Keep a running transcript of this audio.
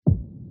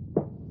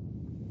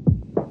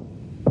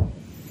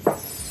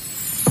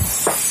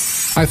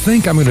I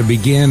think I'm going to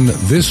begin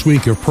this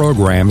week of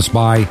programs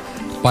by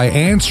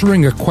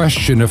answering a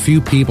question a few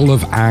people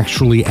have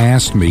actually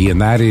asked me, and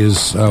that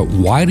is,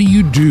 why do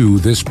you do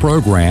this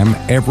program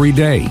every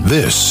day?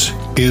 This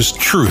is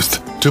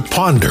Truth to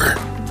Ponder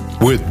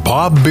with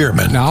Bob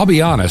Bierman. Now, I'll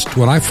be honest,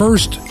 when I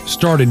first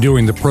started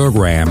doing the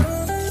program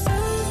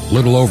a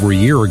little over a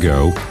year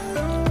ago,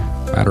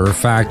 matter of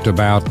fact,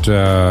 about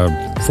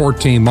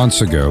 14 months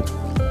ago,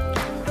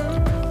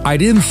 I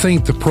didn't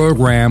think the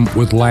program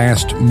would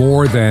last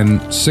more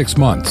than 6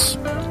 months,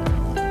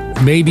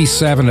 maybe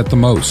 7 at the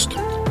most.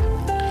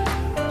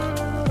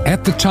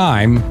 At the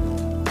time,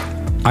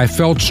 I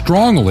felt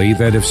strongly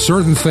that if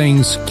certain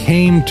things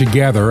came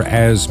together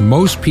as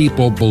most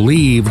people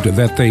believed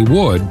that they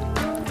would,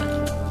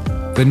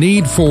 the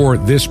need for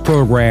this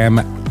program,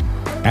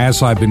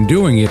 as I've been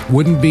doing it,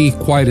 wouldn't be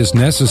quite as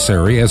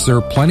necessary, as there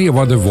are plenty of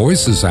other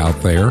voices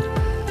out there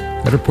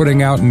that are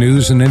putting out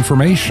news and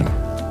information.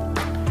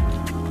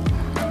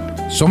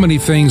 So many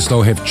things,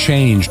 though, have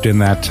changed in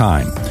that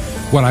time.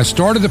 When I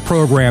started the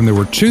program, there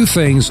were 2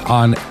 things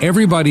on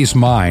everybody's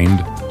mind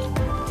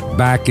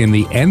back in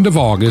the end of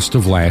August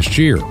of last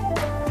year.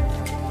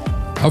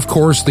 Of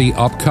course, the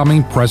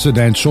upcoming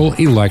presidential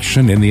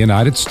election in the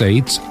United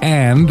States,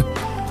 and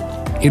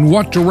in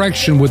what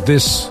direction would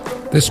this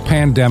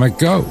pandemic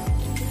go?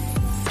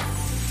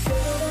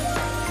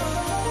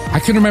 I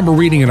can remember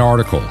reading an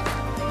article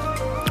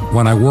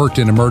when I worked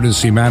in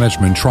emergency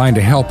management trying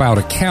to help out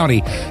a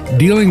county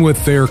dealing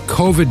with their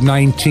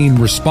COVID-19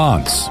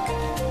 response.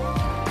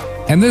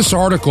 And this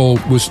article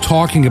was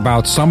talking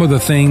about some of the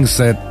things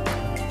that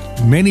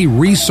many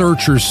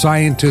researchers,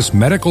 scientists,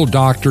 medical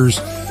doctors,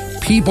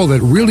 people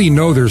that really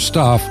know their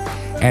stuff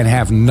and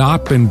have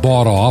not been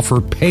bought off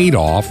or paid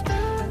off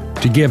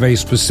to give a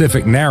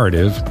specific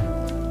narrative,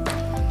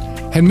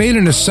 had made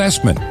an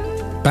assessment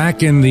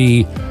back in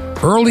the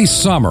early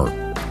summer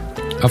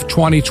of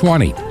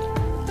 2020,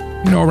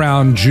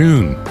 around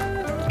June,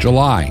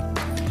 July.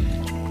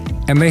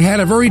 And they had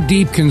a very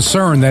deep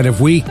concern that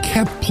if we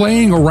kept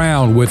playing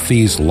around with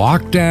these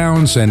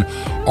lockdowns and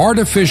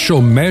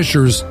artificial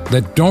measures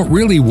that don't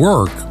really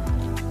work,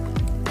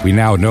 we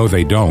now know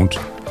they don't,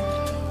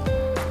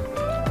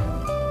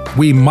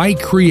 we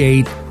might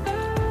create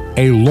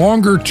a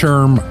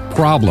longer-term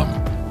problem.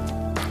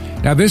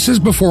 Now, this is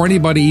before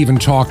anybody even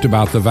talked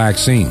about the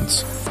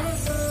vaccines.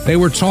 They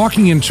were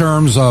talking in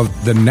terms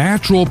of the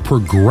natural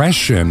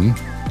progression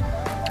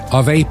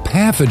of a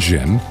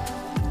pathogen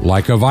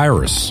like a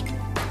virus.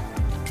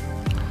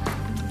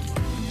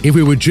 If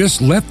we would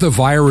just let the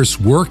virus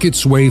work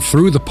its way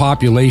through the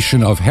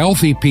population of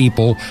healthy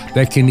people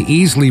that can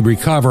easily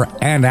recover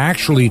and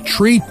actually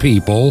treat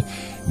people,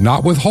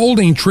 not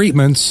withholding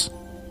treatments.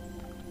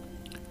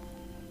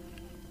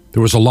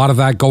 There was a lot of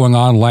that going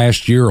on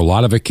last year. A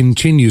lot of it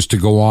continues to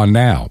go on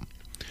now.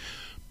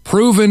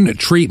 Proven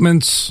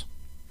treatments,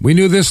 we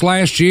knew this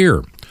last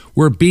year,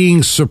 were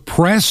being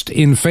suppressed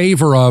in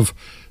favor of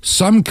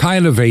some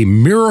kind of a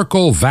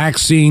miracle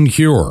vaccine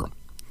cure.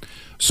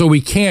 So we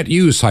can't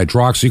use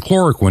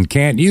hydroxychloroquine,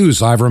 can't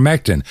use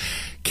ivermectin,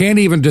 can't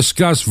even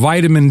discuss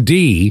vitamin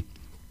D.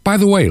 By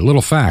the way,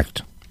 little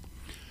fact.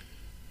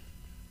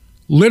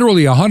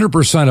 Literally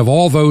 100% of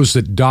all those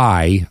that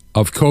die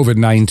of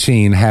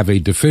COVID-19 have a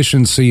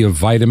deficiency of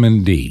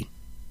vitamin D.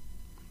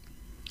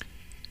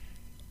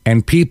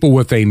 And people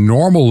with a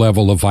normal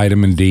level of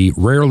vitamin D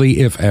rarely,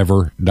 if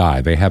ever, die.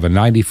 They have a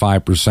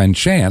 95%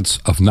 chance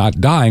of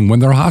not dying when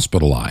they're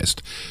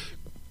hospitalized.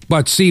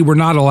 But see, we're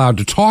not allowed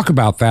to talk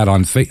about that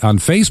on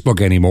Facebook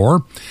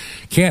anymore.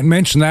 Can't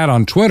mention that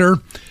on Twitter.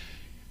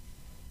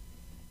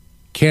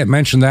 Can't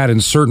mention that in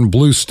certain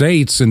blue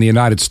states in the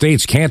United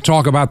States. Can't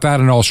talk about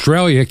that in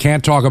Australia.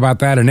 Can't talk about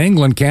that in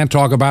England. Can't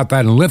talk about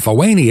that in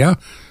Lithuania.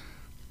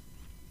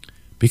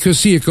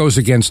 Because, see, it goes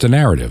against a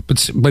narrative.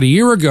 But a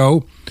year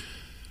ago,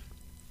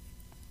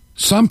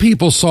 some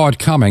people saw it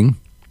coming.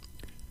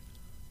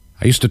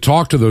 I used to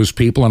talk to those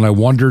people, and I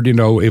wondered,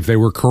 if they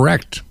were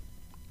correct.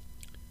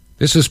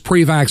 This is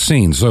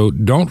pre-vaccine, so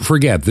don't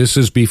forget, this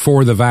is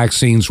before the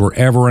vaccines were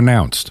ever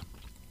announced.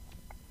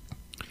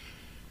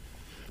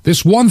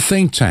 This one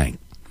think tank,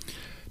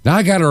 now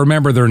I got to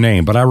remember their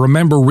name, but I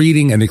remember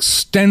reading an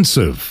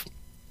extensive,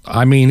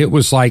 it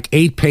was like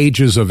 8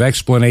 pages of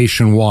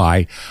explanation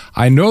why.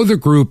 I know the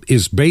group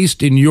is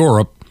based in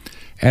Europe,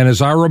 and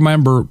as I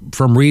remember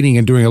from reading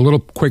and doing a little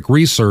quick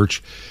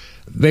research,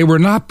 they were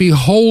not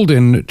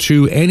beholden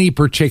to any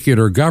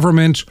particular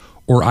government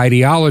or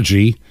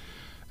ideology.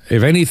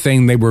 If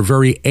anything, they were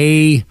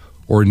very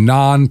or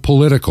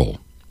non-political.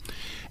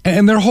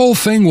 And their whole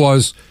thing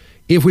was,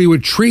 if we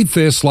would treat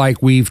this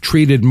like we've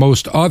treated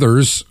most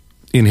others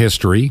in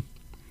history,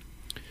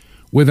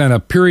 within a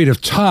period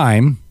of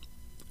time,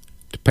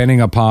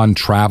 depending upon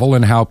travel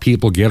and how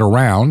people get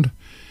around,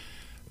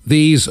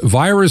 these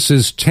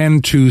viruses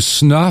tend to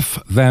snuff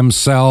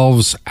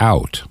themselves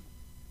out.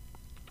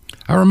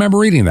 I remember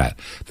reading that.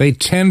 They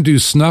tend to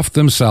snuff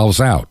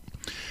themselves out.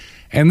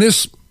 And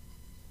this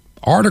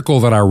article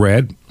that I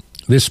read,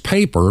 this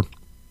paper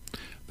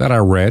that I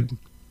read,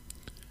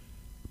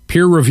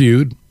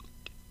 peer-reviewed,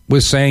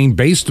 was saying,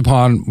 based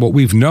upon what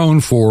we've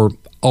known for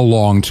a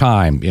long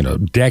time,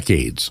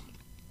 decades,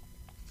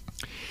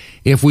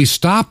 if we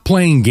stop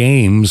playing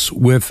games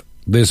with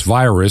this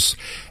virus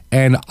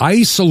and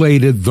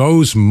isolated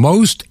those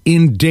most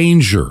in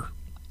danger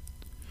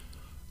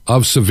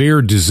of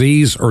severe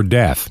disease or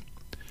death,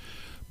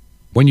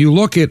 when you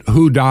look at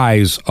who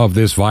dies of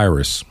this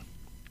virus,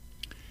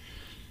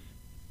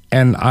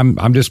 and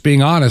I'm just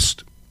being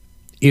honest,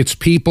 it's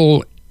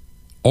people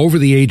over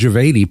the age of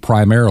 80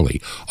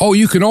 primarily. Oh,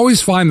 you can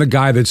always find the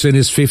guy that's in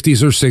his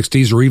 50s or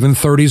 60s or even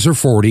 30s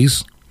or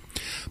 40s,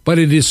 but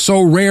it is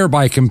so rare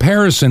by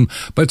comparison.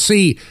 But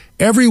see,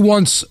 every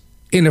once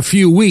in a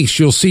few weeks,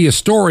 you'll see a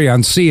story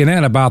on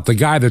CNN about the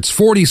guy that's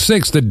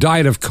 46 that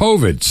died of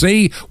COVID.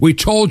 See, we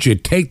told you,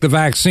 take the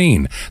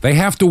vaccine. They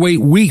have to wait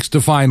weeks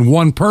to find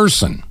one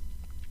person.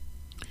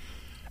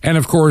 And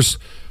of course,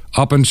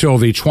 up until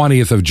the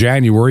 20th of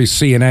January,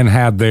 CNN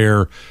had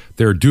their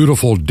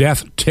dutiful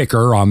death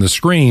ticker on the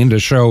screen to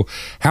show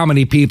how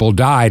many people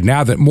died.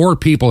 Now that more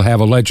people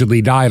have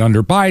allegedly died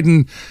under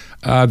Biden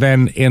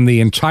than in the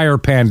entire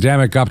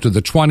pandemic up to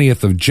the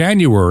 20th of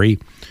January,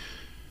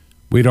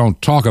 we don't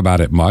talk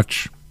about it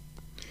much.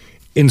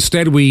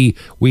 Instead, we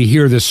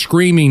hear the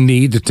screaming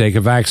need to take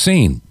a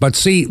vaccine. But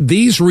see,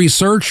 these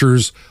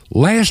researchers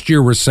last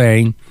year were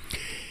saying,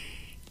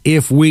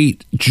 if we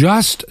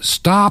just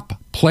stop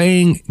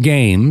playing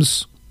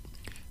games,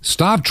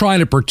 stop trying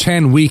to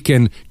pretend we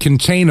can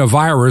contain a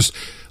virus.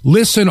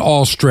 Listen,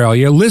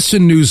 Australia,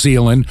 listen, New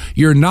Zealand,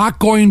 you're not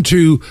going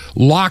to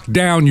lock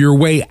down your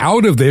way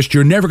out of this.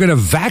 You're never going to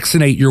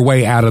vaccinate your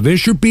way out of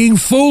this. You're being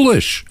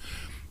foolish.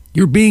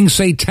 You're being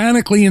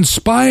satanically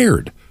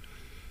inspired.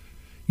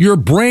 Your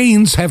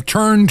brains have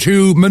turned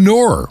to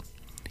manure.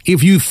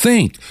 If you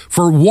think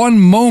for one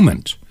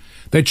moment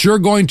that you're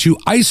going to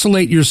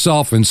isolate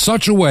yourself in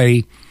such a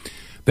way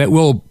that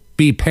will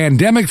be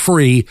pandemic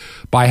free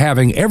by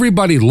having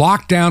everybody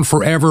locked down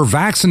forever,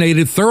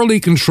 vaccinated, thoroughly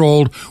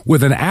controlled,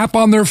 with an app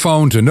on their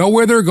phone to know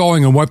where they're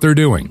going and what they're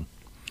doing.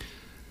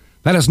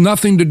 That has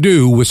nothing to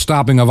do with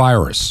stopping a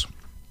virus.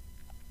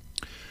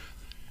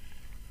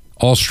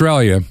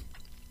 Australia,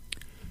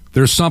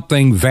 there's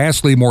something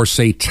vastly more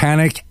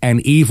satanic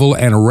and evil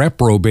and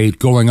reprobate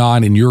going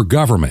on in your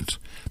government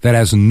that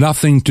has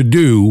nothing to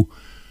do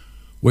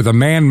with a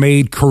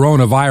man-made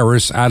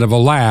coronavirus out of a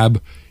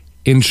lab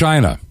in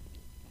China.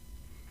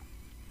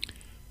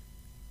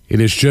 It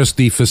is just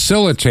the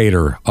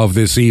facilitator of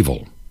this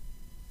evil.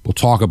 We'll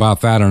talk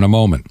about that in a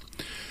moment.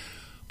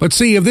 But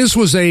see, if this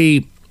was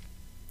a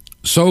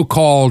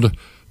so-called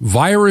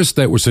virus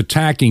that was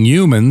attacking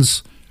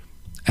humans,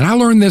 and I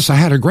learned this, I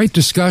had a great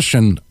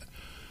discussion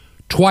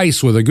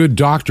twice with a good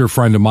doctor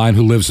friend of mine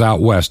who lives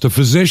out west, a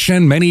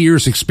physician, many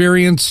years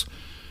experience,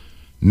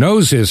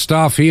 knows his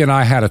stuff. He and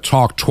I had a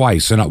talk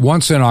twice, and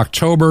once in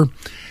October,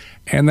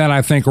 and then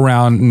I think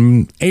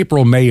around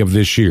April, May of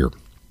this year.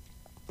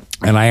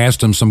 And I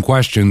asked him some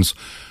questions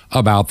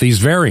about these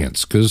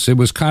variants because it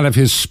was kind of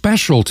his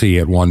specialty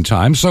at one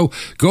time. So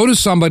go to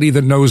somebody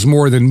that knows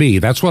more than me.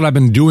 That's what I've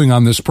been doing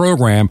on this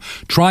program,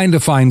 trying to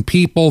find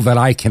people that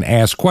I can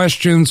ask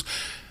questions,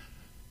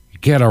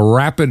 get a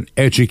rapid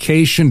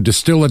education,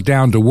 distill it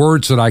down to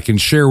words that I can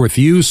share with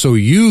you so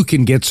you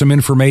can get some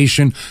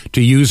information to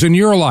use in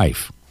your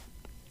life.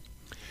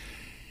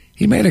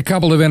 He made a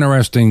couple of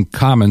interesting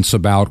comments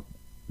about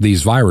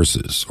these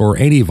viruses, or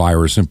any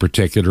virus in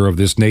particular of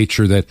this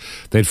nature that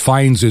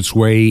finds its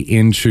way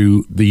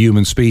into the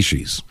human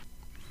species.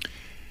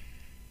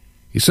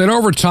 He said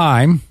over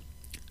time,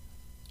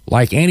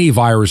 like any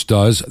virus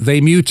does,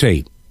 they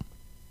mutate.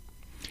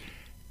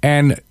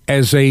 And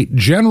as a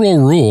general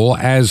rule,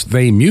 as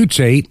they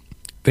mutate,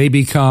 they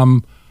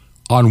become,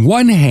 on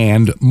one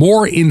hand,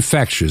 more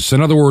infectious.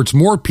 In other words,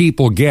 more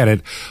people get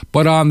it.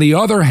 But on the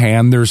other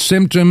hand, their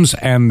symptoms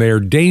and their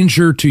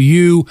danger to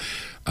you,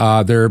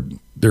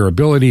 their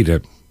ability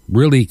to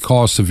really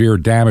cause severe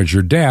damage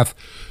or death,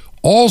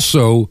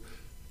 also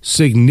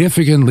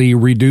significantly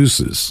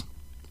reduces.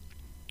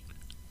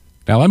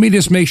 Now, let me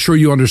just make sure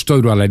you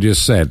understood what I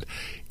just said.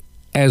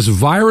 As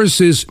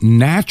viruses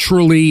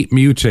naturally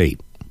mutate,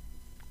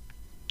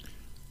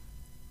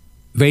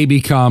 they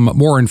become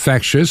more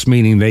infectious,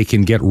 meaning they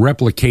can get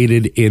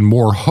replicated in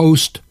more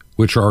hosts,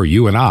 which are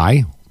you and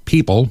I,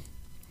 people,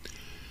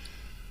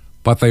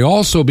 but they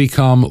also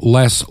become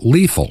less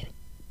lethal,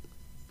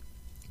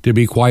 to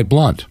be quite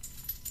blunt.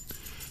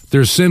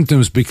 Their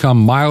symptoms become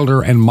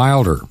milder and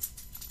milder.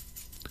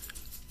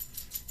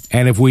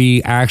 And if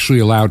we actually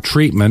allow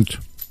treatment,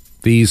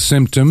 these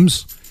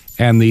symptoms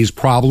and these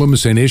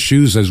problems and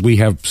issues, as we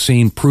have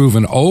seen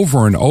proven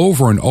over and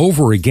over and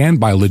over again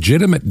by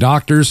legitimate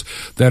doctors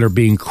that are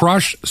being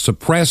crushed,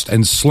 suppressed,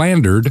 and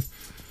slandered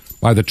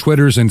by the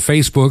Twitters and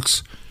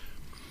Facebooks.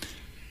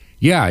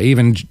 Yeah,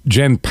 even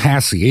Jen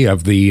Psaki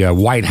of the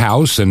White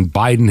House and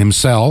Biden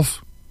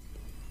himself,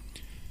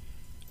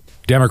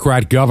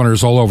 Democrat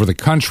governors all over the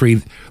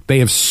country, they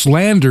have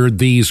slandered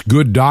these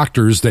good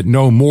doctors that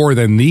know more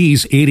than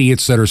these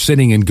idiots that are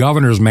sitting in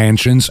governors'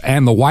 mansions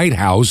and the White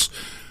House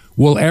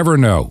will ever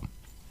know.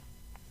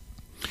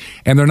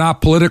 And they're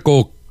not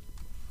political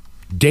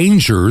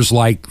dangers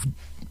like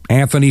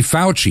Anthony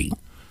Fauci.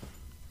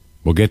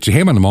 We'll get to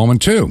him in a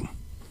moment, too.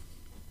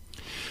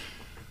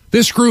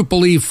 This group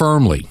believed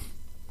firmly,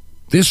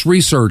 this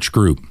research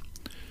group,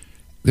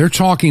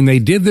 they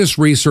did this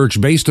research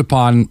based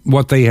upon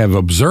what they have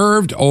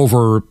observed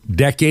over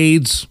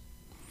decades,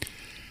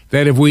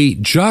 that if we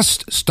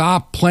just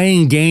stop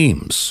playing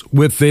games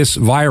with this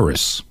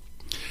virus,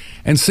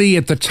 and see,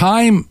 at the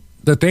time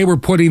that they were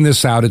putting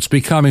this out, it's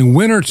becoming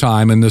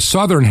wintertime in the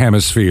southern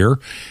hemisphere,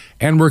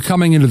 and we're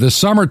coming into the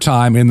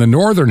summertime in the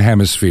northern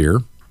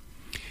hemisphere,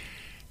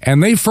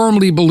 and they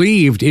firmly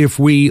believed if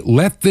we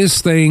let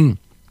this thing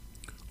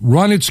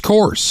run its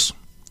course,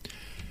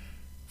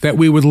 that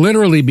we would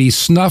literally be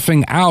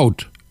snuffing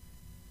out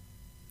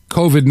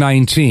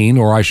COVID-19,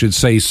 or I should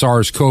say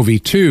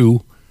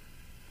SARS-CoV-2,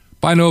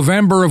 by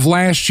November of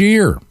last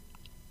year,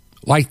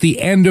 like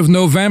the end of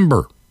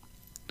November.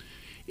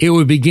 It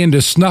would begin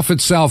to snuff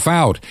itself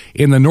out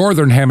in the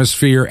northern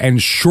hemisphere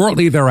and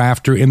shortly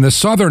thereafter in the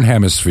southern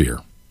hemisphere.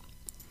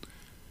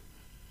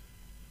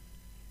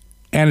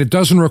 And it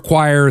doesn't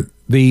require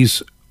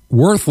these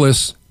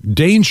worthless,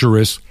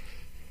 dangerous,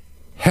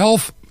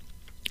 health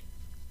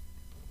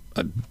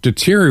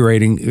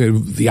deteriorating,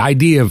 the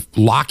idea of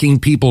locking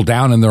people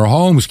down in their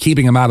homes,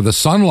 keeping them out of the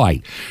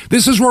sunlight.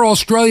 This is where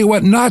Australia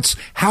went nuts.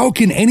 How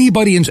can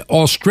anybody in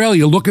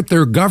Australia look at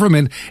their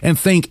government and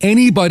think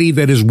anybody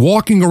that is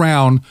walking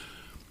around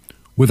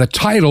with a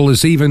title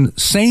is even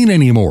sane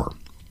anymore?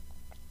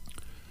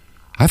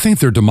 I think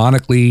they're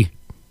demonically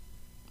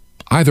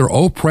either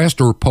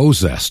oppressed or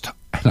possessed.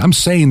 And I'm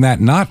saying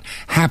that not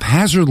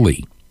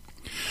haphazardly.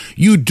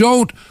 You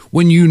don't,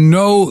 when you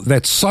know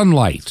that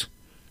sunlight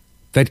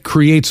that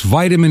creates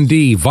vitamin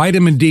D,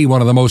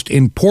 one of the most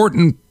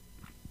important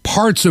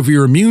parts of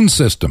your immune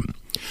system.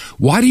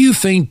 Why do you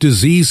think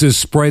diseases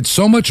spread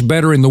so much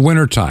better in the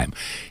wintertime?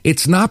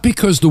 It's not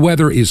because the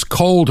weather is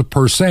cold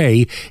per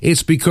se.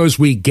 It's because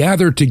we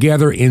gather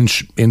together in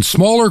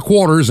smaller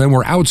quarters and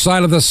we're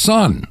outside of the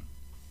sun.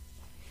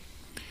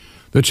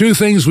 The two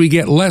things we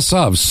get less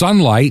of,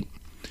 sunlight,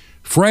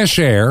 fresh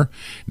air.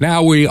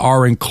 Now we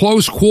are in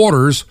close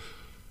quarters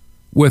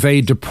with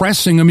a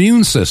depressing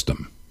immune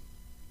system.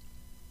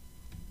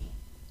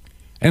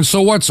 And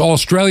so what's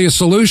Australia's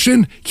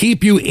solution?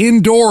 Keep you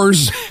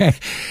indoors.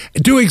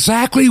 Do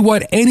exactly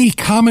what any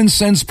common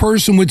sense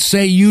person would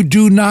say you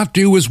do not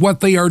do is what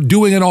they are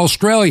doing in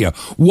Australia.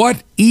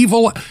 What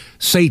evil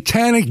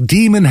satanic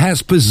demon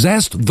has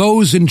possessed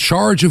those in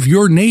charge of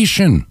your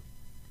nation?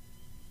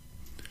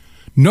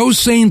 No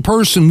sane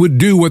person would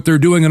do what they're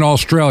doing in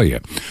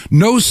Australia.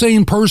 No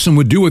sane person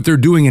would do what they're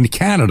doing in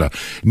Canada.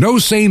 No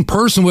sane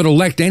person would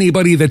elect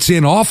anybody that's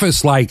in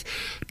office like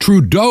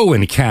Trudeau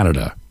in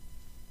Canada.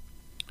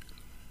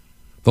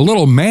 The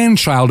little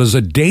man-child is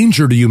a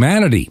danger to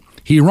humanity.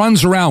 He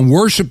runs around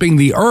worshiping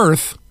the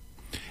earth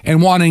and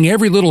wanting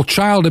every little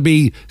child to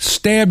be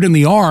stabbed in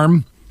the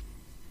arm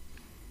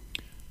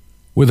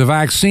with a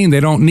vaccine they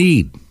don't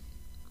need.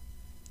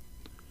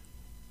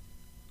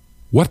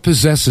 What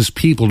possesses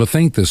people to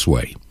think this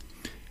way?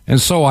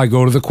 And so I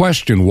go to the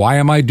question, why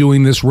am I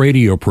doing this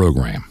radio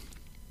program?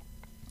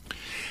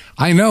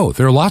 I know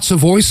there are lots of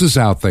voices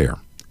out there.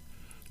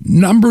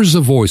 Numbers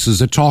of voices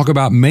that talk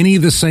about many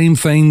of the same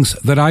things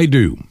that I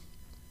do.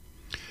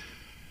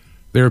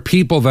 There are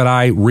people that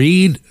I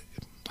read.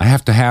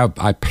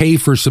 I pay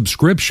for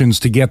subscriptions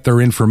to get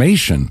their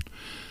information.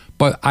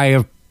 But I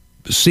have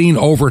seen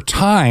over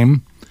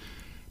time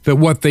that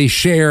what they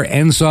share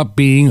ends up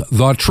being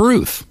the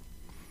truth.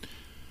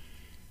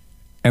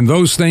 And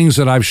those things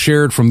that I've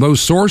shared from those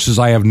sources,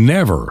 I have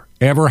never,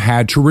 ever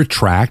had to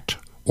retract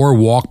or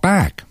walk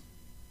back.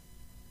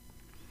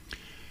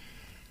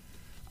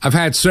 I've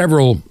had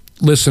several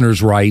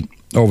listeners write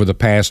over the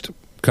past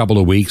couple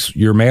of weeks.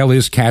 Your mail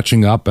is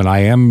catching up, and I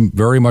am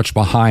very much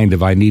behind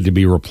if I need to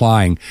be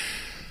replying.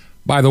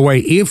 By the way,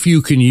 if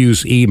you can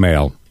use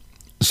email,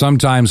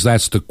 sometimes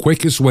that's the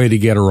quickest way to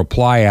get a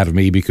reply out of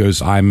me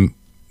because I'm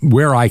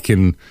where I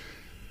can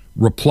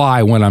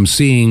reply when I'm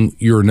seeing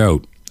your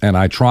note. And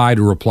I try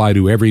to reply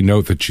to every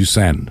note that you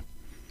send,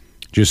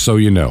 just so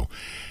you know.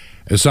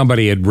 As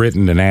somebody had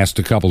written and asked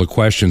a couple of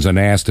questions and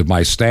asked of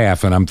my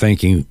staff, and I'm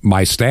thinking,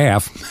 my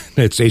staff?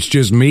 It's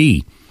just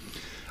me.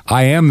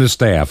 I am the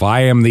staff. I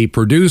am the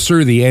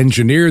producer, the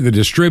engineer, the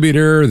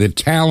distributor, the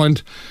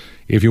talent,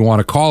 if you want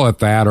to call it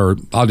that, or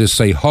I'll just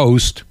say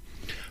host,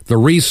 the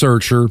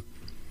researcher,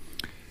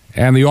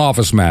 and the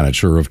office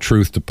manager of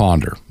Truth to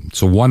Ponder.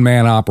 It's a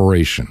one-man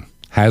operation,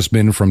 has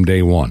been from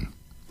day one.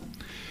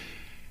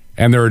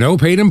 And there are no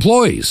paid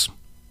employees.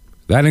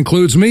 That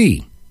includes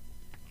me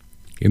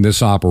in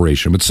this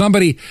operation. But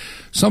somebody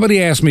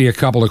asked me a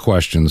couple of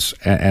questions,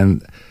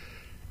 and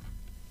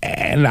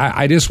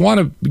I just want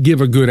to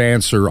give a good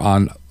answer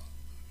on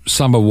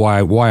some of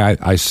why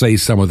I say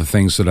some of the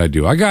things that I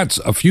do. I got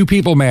a few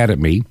people mad at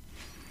me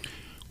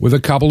with a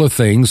couple of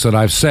things that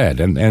I've said,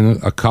 and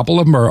a couple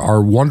of them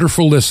are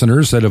wonderful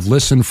listeners that have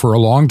listened for a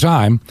long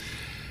time,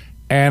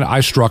 and I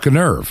struck a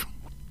nerve.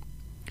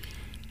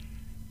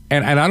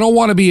 And I don't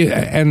want to be,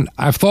 and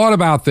I've thought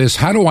about this,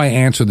 how do I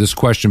answer this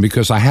question?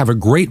 Because I have a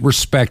great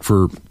respect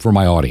for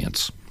my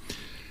audience.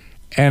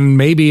 And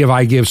maybe if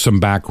I give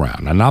some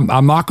background, and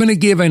I'm not going to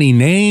give any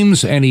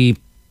names, any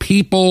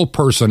people,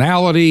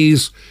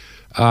 personalities,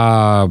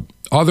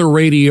 other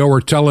radio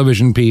or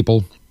television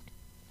people.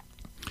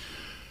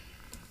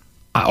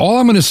 All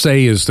I'm going to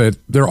say is that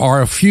there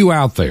are a few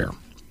out there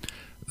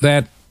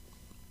that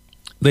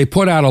they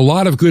put out a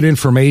lot of good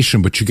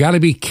information, but you got to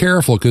be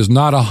careful because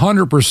not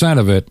 100%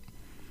 of it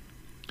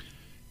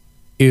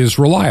is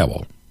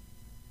reliable.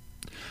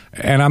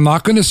 And I'm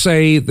not going to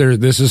say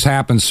this has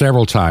happened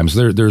several times.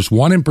 There's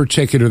one in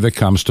particular that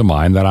comes to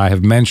mind that I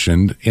have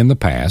mentioned in the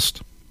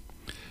past.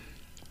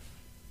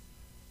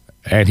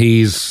 And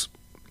he's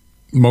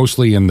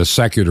mostly in the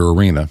secular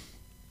arena.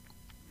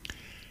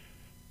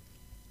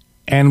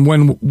 And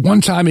one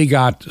time he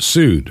got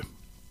sued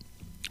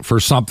for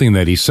something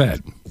that he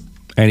said,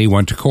 and he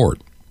went to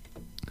court.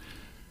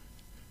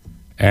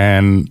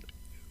 And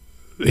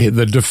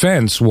the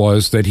defense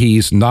was that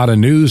he's not a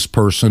news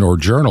person or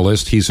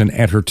journalist, he's an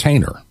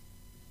entertainer.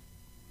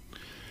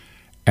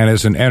 And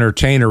as an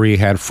entertainer, he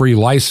had free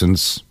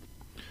license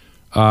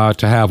to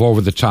have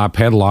over-the-top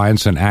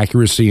headlines, and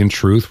accuracy and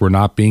truth were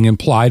not being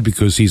implied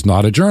because he's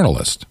not a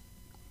journalist.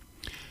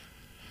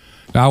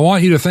 Now, I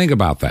want you to think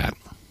about that.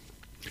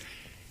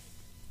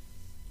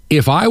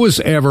 If I was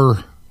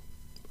ever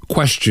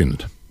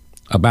questioned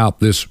about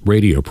this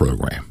radio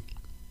program,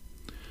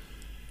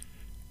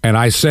 and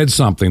I said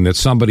something that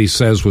somebody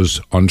says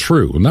was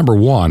untrue, number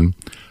one,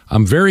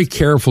 I'm very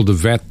careful to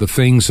vet the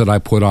things that I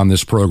put on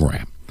this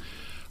program.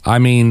 I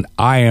mean,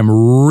 I am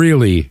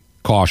really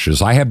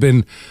cautious. I have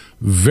been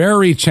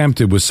very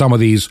tempted with some of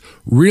these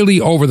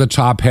really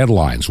over-the-top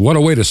headlines. What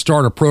a way to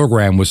start a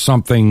program with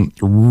something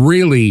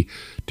really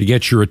to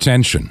get your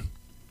attention.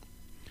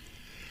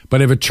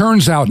 But if it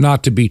turns out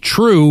not to be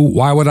true,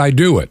 why would I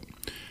do it?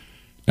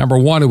 Number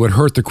one, it would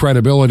hurt the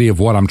credibility of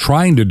what I'm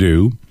trying to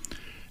do.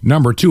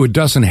 Number two, it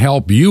doesn't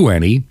help you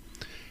any.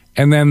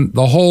 And then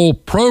the whole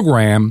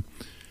program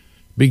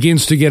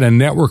begins to get a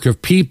network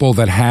of people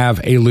that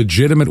have a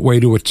legitimate way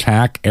to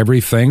attack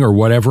everything or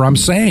whatever I'm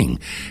saying.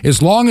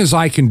 As long as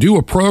I can do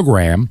a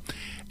program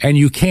and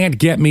you can't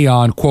get me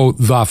on, quote,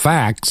 the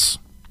facts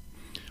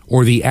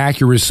or the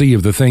accuracy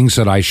of the things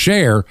that I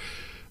share,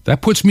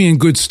 that puts me in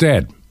good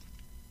stead.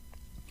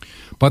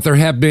 But there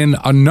have been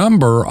a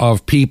number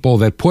of people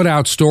that put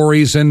out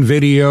stories and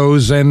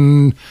videos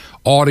and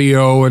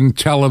audio and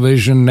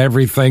television and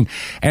everything.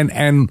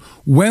 And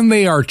when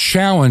they are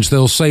challenged,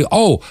 they'll say,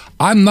 oh,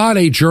 I'm not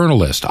a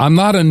journalist. I'm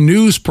not a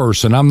news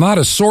person. I'm not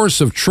a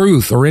source of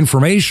truth or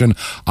information.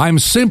 I'm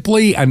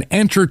simply an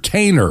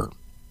entertainer.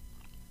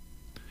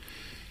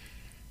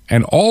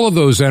 And all of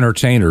those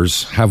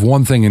entertainers have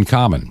one thing in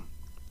common: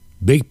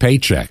 big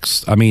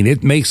paychecks. I mean,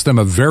 it makes them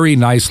a very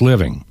nice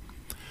living.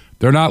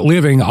 They're not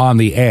living on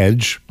the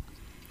edge.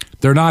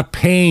 They're not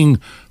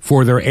paying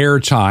for their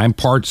airtime,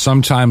 part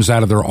sometimes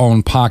out of their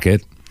own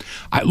pocket.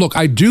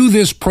 I do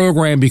this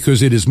program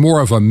because it is more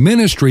of a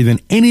ministry than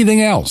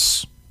anything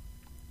else.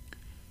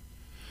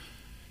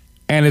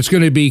 And it's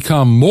going to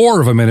become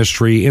more of a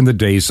ministry in the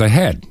days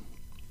ahead.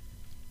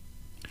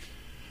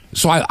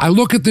 So I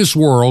look at this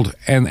world,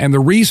 and the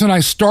reason I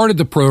started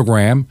the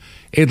program,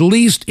 at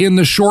least in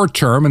the short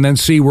term, and then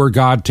see where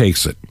God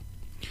takes it,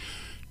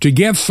 to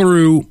get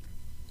through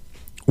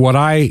what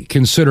I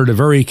considered a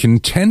very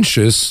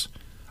contentious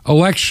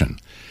election.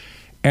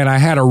 And I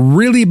had a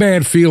really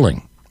bad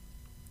feeling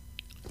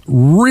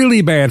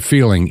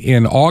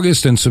in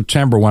August and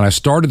September when I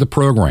started the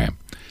program.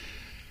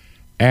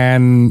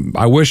 And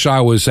I wish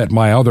I was at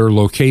my other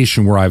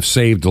location where I've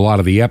saved a lot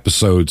of the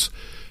episodes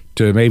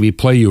to maybe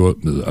play you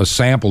a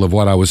sample of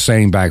what I was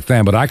saying back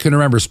then. But I can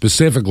remember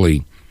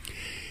specifically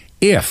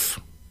if,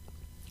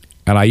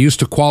 and I used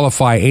to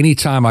qualify any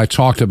time I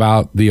talked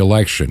about the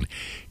election,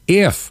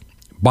 if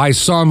by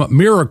some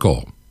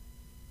miracle,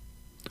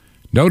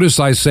 notice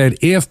I said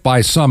if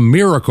by some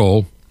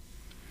miracle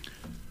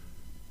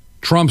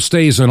Trump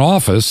stays in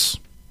office,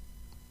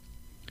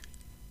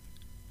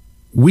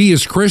 we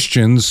as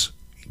Christians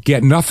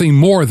get nothing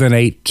more than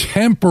a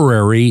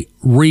temporary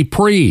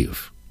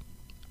reprieve.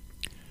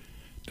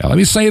 Now, let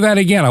me say that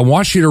again. I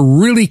want you to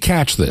really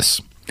catch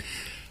this.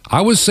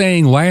 I was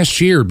saying last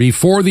year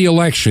before the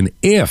election,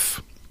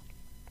 if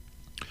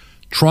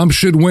Trump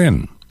should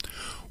win,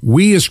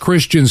 we as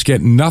Christians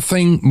get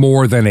nothing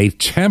more than a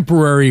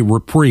temporary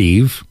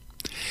reprieve.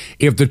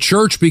 If the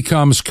church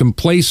becomes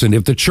complacent,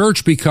 if the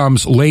church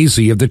becomes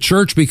lazy, if the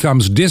church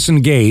becomes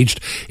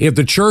disengaged, if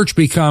the church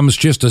becomes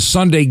just a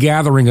Sunday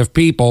gathering of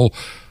people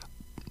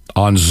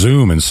on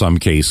Zoom in some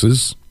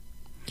cases,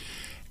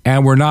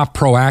 and we're not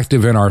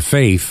proactive in our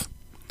faith,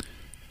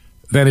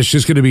 then it's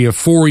just going to be a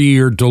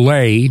 4-year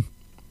delay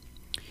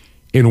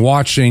in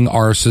watching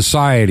our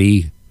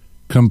society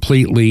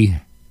completely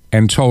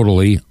and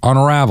totally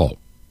unravel.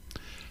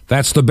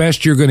 That's the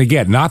best you're going to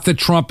get. Not that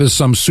Trump is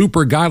some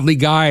super godly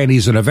guy and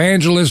he's an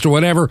evangelist or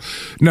whatever.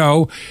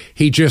 No,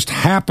 he just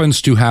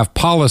happens to have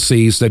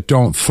policies that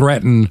don't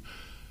threaten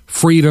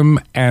freedom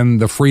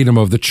and the freedom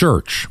of the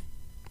church.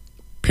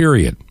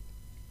 Period.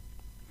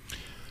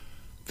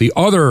 The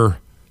other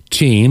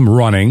team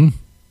running,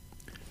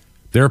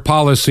 their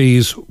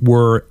policies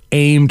were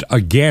aimed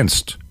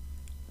against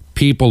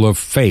people of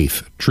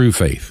faith, true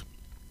faith,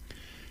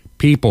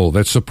 people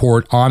that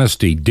support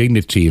honesty,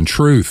 dignity, and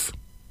truth,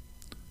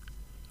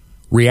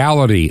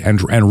 reality,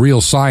 and real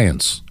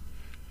science.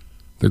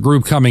 The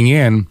group coming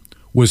in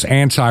was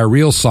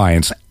anti-real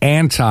science,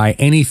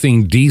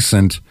 anti-anything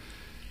decent,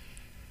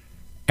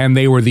 and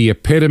they were the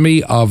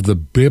epitome of the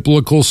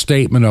biblical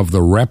statement of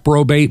the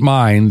reprobate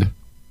mind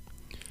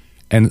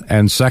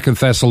and 2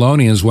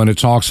 Thessalonians when it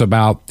talks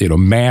about,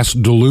 mass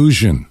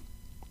delusion.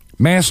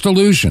 Mass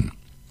delusion.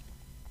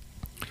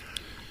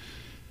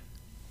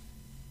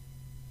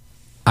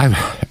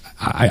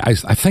 I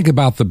think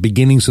about the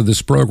beginnings of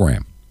this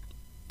program.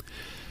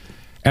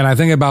 And I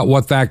think about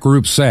what that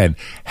group said.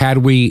 Had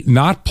we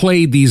not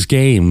played these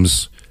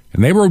games,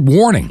 and they were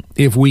warning,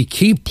 if we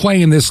keep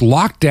playing this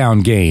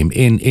lockdown game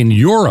in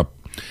Europe,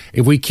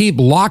 if we keep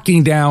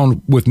locking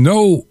down with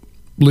no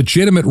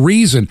legitimate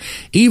reason,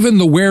 even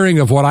the wearing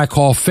of what I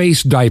call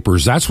face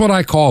diapers, that's what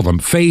I call them,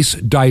 face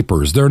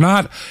diapers. They're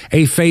not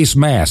a face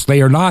mask.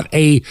 They are not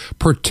a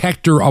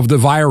protector of the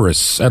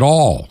virus at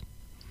all.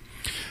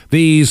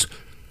 These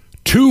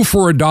 2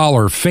 for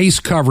 $1 face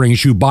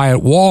coverings you buy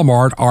at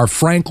Walmart are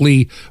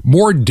frankly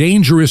more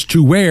dangerous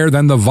to wear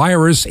than the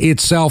virus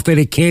itself that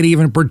it can't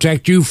even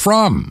protect you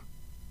from.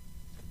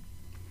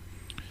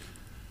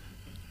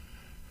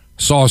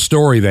 Saw a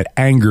story that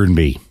angered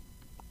me.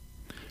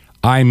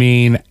 I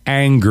mean,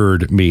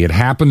 angered me. It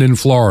happened in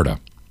Florida,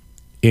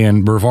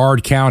 in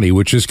Brevard County,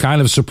 which is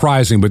kind of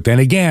surprising. But then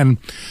again,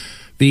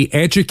 the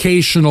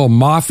educational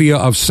mafia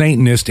of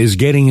Satanists is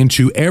getting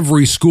into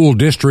every school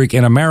district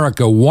in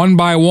America one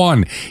by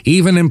one,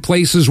 even in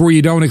places where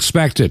you don't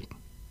expect it.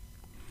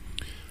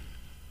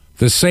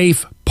 The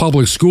safe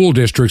public school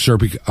districts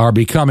are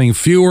becoming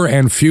fewer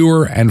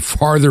and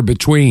farther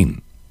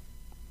between.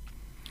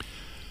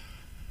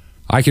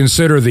 I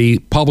consider the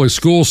public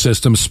school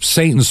system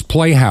Satan's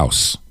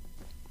playhouse,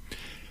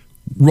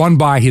 run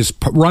by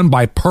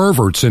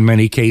perverts in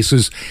many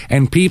cases,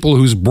 and people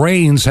whose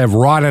brains have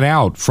rotted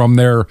out from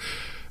their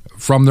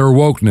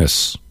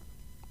wokeness.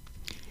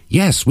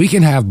 Yes, we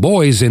can have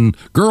boys in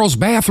girls'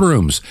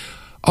 bathrooms.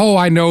 Oh,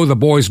 I know the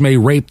boys may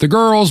rape the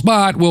girls,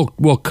 but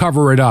we'll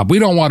cover it up. We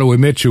don't want to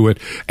admit to it.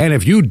 And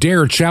if you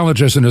dare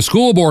challenge us in a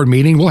school board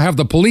meeting, we'll have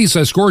the police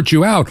escort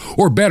you out.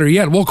 Or better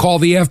yet, we'll call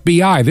the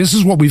FBI. This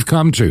is what we've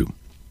come to.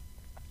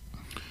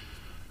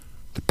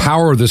 The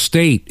power of the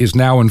state is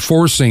now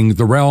enforcing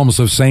the realms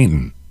of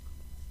Satan.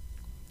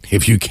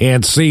 If you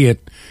can't see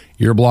it,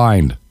 you're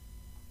blind.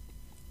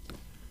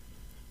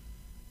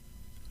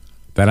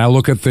 Then I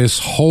look at this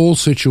whole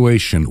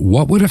situation.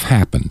 What would have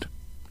happened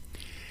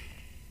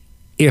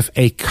if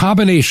a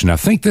combination, now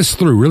think this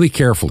through really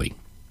carefully.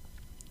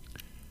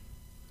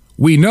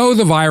 We know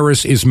the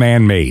virus is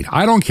man-made.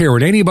 I don't care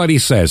what anybody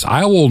says.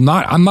 I'm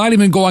not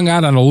even going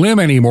out on a limb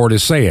anymore to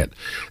say it.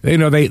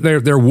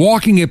 They're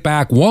walking it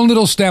back one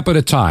little step at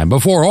a time.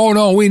 Before, oh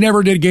no, we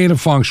never did gain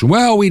of function.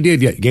 Well, we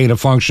did gain of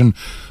function,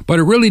 but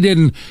it really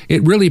didn't.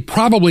 It really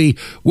probably,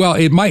 well,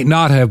 it might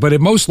not have, but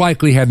it most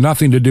likely had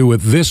nothing to do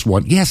with this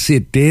one. Yes,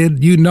 it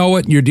did. You know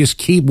it. You just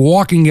keep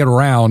walking it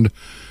around,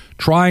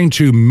 trying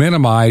to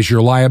minimize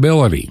your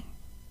liability.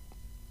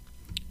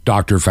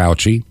 Dr.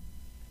 Fauci.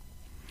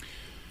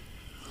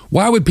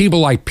 Why would people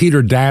like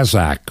Peter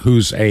Daszak,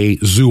 who's a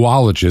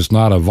zoologist,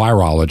 not a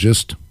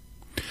virologist,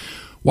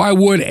 why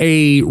would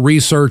a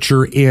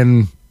researcher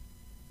in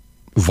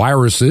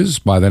viruses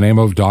by the name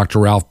of Dr.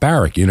 Ralph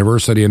Baric,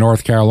 University of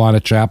North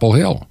Carolina, Chapel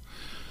Hill,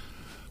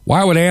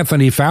 why would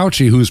Anthony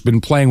Fauci, who's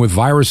been playing with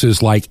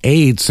viruses like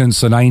AIDS since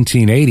the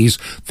 1980s,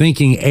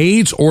 thinking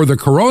AIDS or the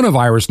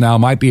coronavirus now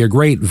might be a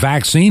great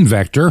vaccine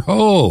vector,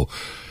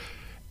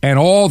 and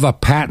all the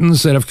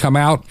patents that have come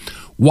out?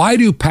 Why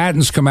do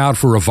patents come out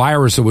for a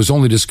virus that was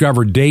only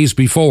discovered days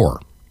before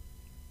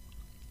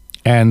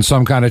and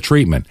some kind of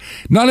treatment?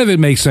 None of it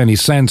makes any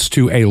sense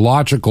to a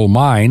logical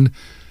mind,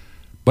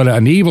 but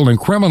an evil and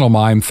criminal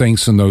mind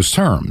thinks in those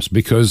terms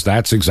because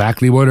that's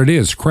exactly what it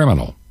is,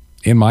 criminal,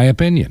 in my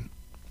opinion.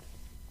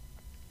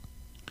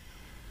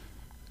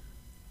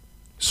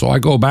 So I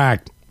go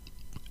back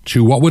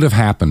to what would have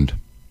happened.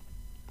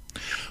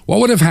 What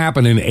would have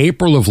happened in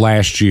April of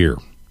last year?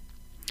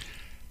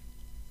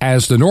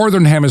 As the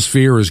Northern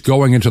Hemisphere is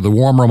going into the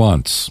warmer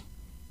months,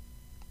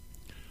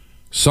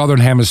 Southern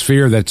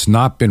Hemisphere that's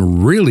not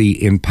been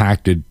really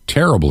impacted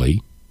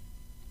terribly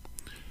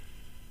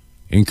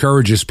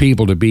encourages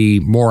people to be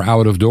more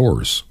out of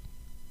doors.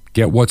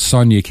 Get what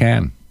sun you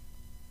can.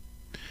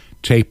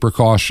 Take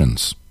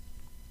precautions.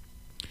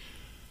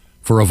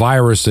 For a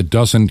virus that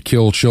doesn't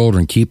kill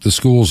children, keep the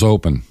schools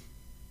open.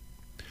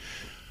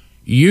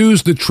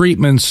 Use the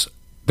treatments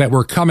that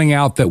were coming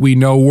out that we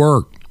know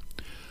work.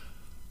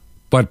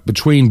 But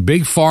between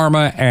big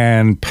pharma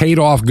and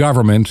paid-off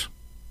government,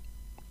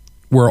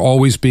 we're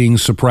always being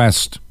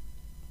suppressed.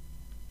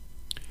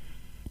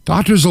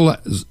 Dr.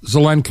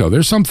 Zelenko,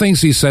 there's some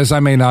things he says I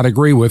may not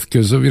agree with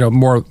because of,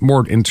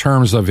 more in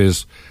terms of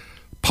his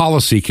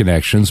policy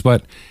connections,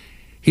 but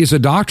he's a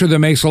doctor that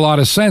makes a lot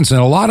of sense, and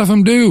a lot of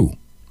them do.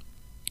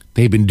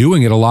 They've been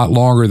doing it a lot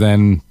longer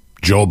than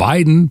Joe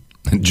Biden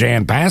and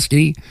Jan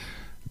Paskey,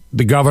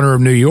 the governor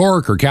of New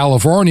York or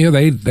California.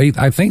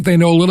 I think they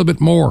know a little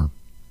bit more.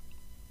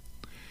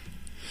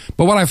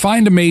 But what I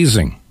find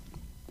amazing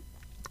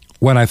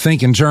when I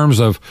think in terms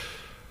of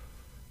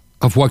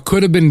what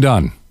could have been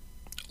done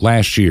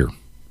last year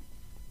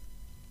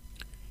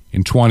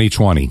in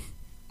 2020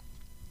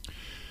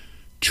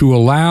 to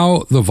allow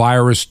the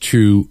virus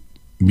to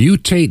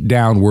mutate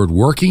downward,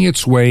 working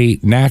its way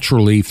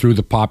naturally through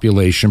the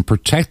population,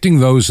 protecting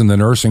those in the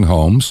nursing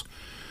homes.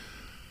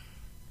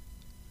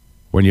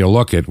 When you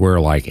look at where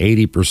like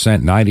 80%,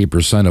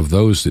 90% of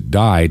those that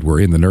died were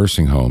in the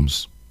nursing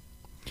homes.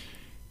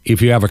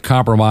 If you have a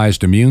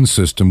compromised immune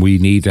system, we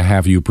need to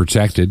have you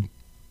protected,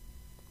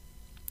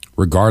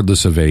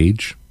 regardless of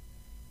age,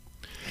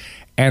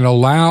 and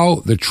allow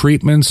the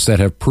treatments that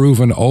have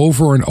proven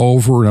over and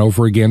over and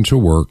over again to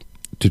work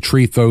to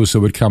treat those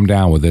who would come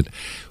down with it,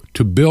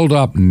 to build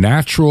up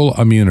natural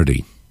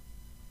immunity.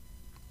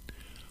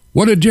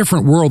 What a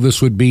different world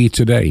this would be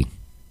today.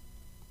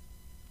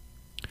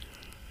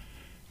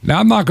 Now,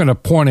 I'm not going to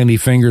point any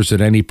fingers at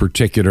any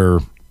particular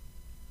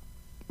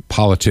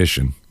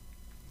politician,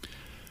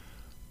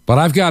 but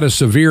I've got a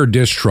severe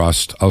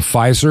distrust of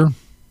Pfizer,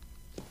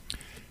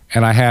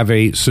 and I have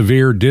a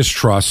severe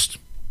distrust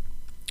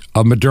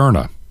of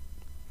Moderna.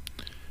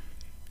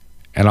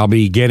 And I'll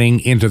be getting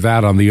into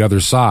that on the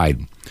other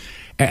side.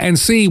 And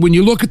see, when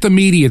you look at the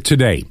media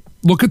today,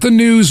 look at the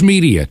news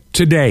media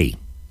today,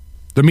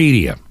 the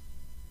media,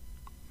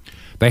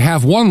 they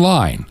have one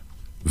line: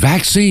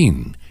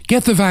 vaccine.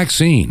 Get the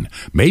vaccine.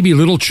 Maybe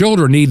little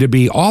children need to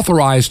be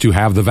authorized to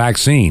have the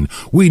vaccine.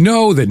 We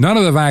know that none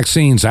of the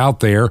vaccines out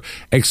there,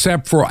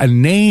 except for a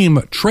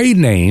name, trade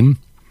name,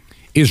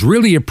 is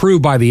really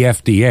approved by the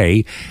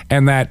FDA,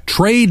 and that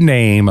trade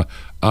name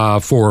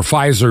for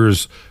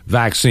Pfizer's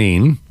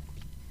vaccine,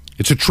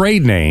 it's a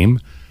trade name,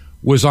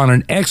 was on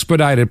an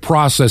expedited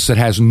process that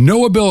has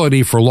no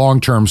ability for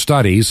long-term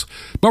studies,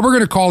 but we're going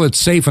to call it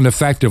safe and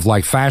effective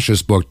like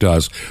Fascist Book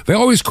does. They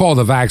always call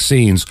the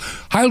vaccines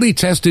highly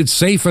tested,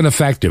 safe, and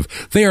effective.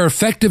 They are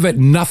effective at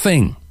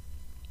nothing.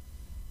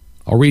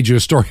 I'll read you a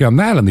story on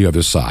that on the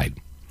other side.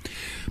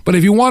 But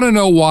if you want to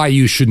know why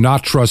you should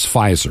not trust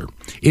Pfizer,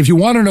 if you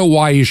want to know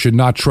why you should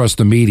not trust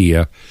the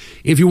media,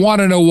 if you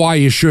want to know why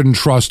you shouldn't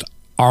trust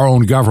our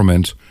own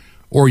government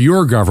or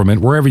your government,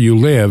 wherever you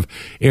live,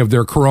 if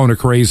they're corona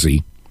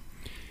crazy,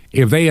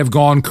 if they have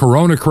gone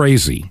corona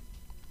crazy,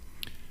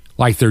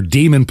 like they're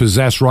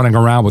demon-possessed running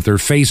around with their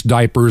face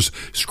diapers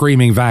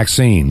screaming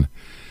vaccine,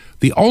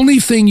 the only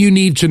thing you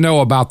need to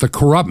know about the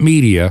corrupt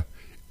media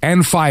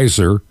and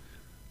Pfizer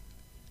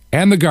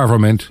and the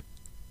government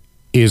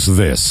is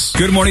this.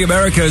 Good Morning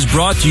America is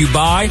brought to you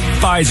by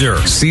Pfizer.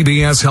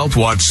 CBS Health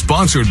Watch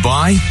sponsored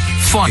by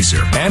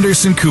Pfizer.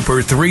 Anderson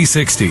Cooper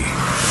 360.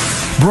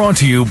 Brought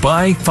to you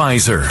by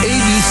Pfizer.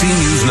 ABC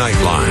News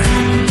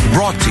Nightline.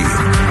 Brought to you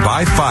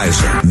by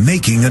Pfizer.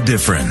 Making a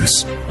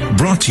difference.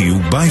 Brought to you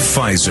by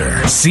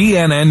Pfizer.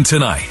 CNN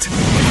Tonight.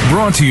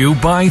 Brought to you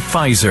by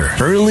Pfizer.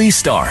 Early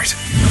Start.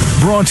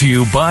 Brought to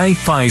you by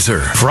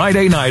Pfizer.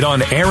 Friday night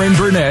on Aaron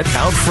Burnett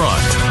Out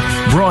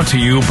Front. Brought to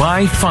you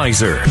by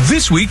Pfizer.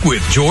 This Week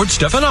with George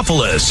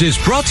Stephanopoulos is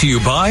brought to you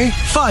by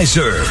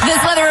Pfizer.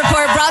 This weather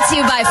report brought to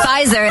you by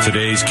Pfizer.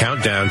 Today's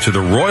countdown to the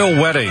royal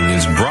wedding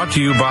is brought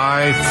to you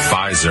by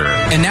Pfizer.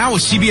 And now a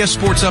CBS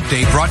Sports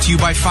Update brought to you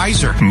by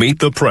Pfizer. Meet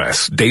the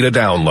Press Data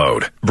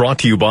Download brought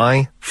to you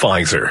by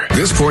Pfizer.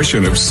 This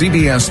portion of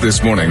CBS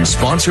This Morning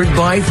sponsored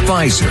by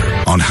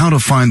Pfizer. On how to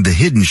find the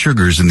hidden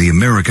sugars in the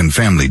American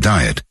family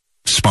diet.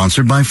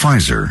 Sponsored by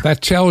Pfizer.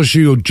 That tells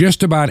you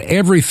just about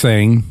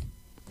everything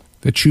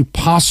that you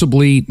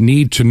possibly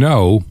need to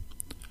know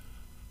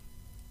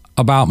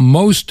about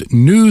most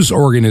news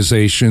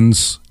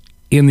organizations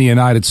in the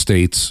United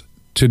States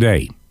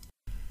today.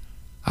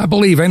 I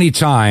believe any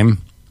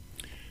time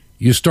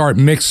you start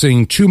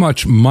mixing too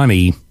much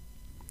money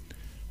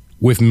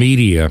with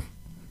media,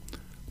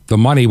 the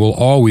money will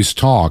always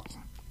talk.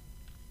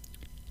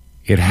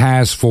 It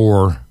has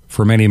for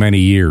many, many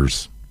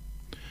years.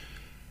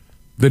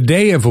 The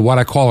day of what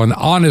I call an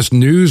honest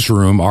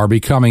newsroom are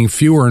becoming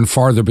fewer and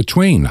farther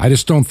between. I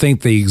just don't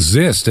think they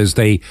exist as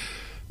they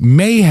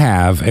may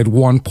have at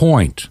one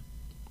point,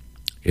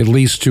 at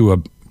least to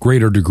a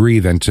greater degree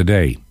than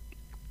today.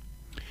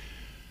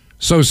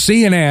 So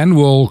CNN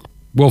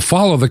will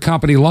follow the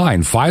company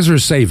line. Pfizer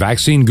say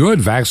vaccine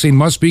good, vaccine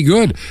must be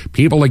good.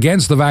 People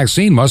against the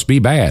vaccine must be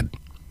bad.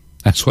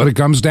 That's what it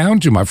comes down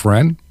to, my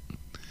friend.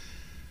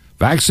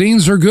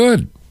 Vaccines are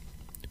good.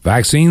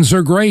 Vaccines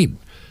are great.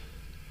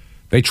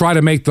 They try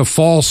to make the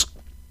false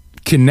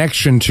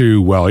connection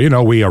to,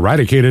 we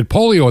eradicated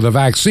polio with a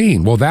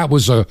vaccine. Well, that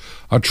was a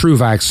true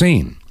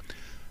vaccine.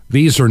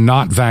 These are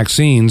not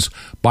vaccines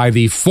by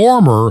the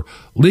former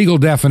legal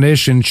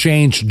definition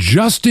changed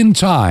just in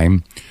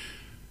time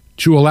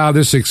to allow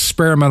this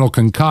experimental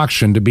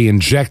concoction to be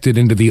injected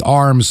into the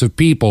arms of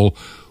people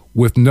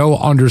with no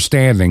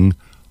understanding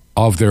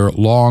of their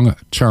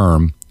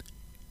long-term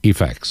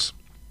effects.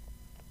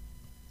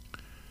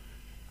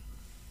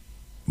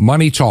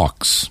 Money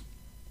talks.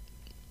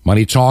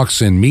 Money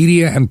talks in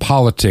media and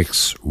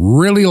politics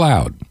really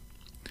loud.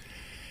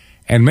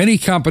 And many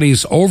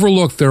companies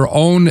overlook their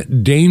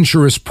own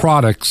dangerous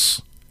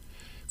products,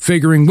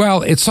 figuring,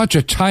 well, it's such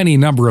a tiny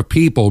number of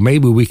people,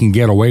 maybe we can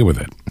get away with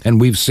it. And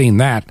we've seen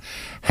that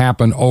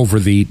happen over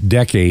the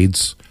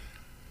decades,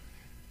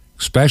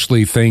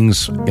 especially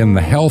things in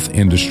the health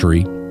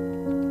industry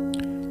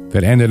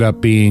that ended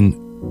up being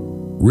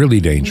really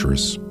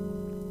dangerous.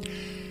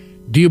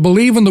 Do you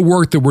believe in the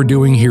work that we're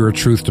doing here at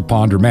Truth to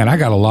Ponder? Man, I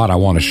got a lot I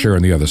want to share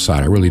on the other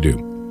side. I really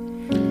do.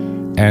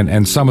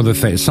 And some of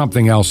the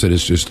something else that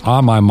is just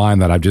on my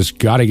mind that I've just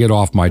got to get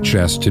off my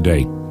chest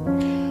today.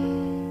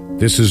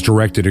 This is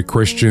directed at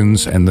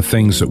Christians and the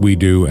things that we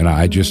do, and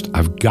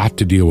I've got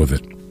to deal with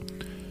it.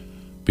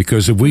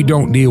 Because if we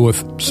don't deal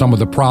with some of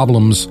the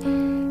problems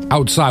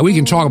outside, we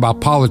can talk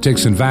about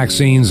politics and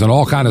vaccines and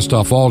all kind of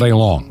stuff all day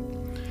long.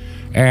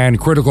 And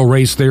critical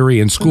race theory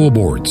and school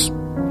boards.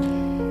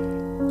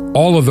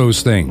 All of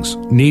those things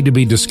need to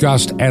be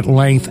discussed at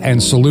length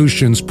and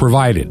solutions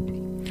provided.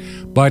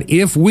 But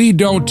if we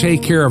don't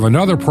take care of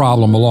another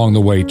problem along the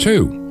way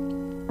too,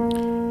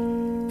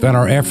 then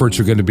our efforts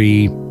are going to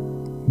be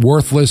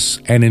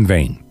worthless and in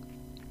vain.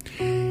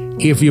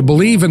 If you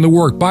believe in the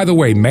work, by the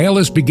way, mail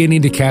is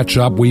beginning to catch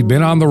up. We've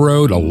been on the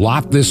road a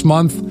lot this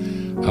month.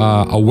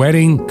 A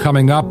wedding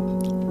coming up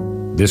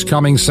this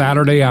coming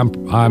Saturday.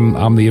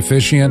 I'm the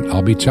officiant.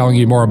 I'll be telling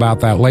you more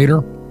about that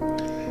later.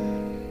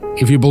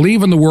 If you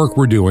believe in the work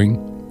we're doing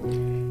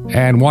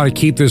and want to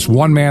keep this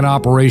one-man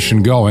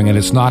operation going, and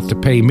it's not to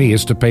pay me,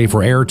 it's to pay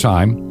for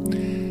airtime,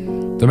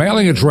 the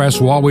mailing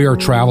address while we are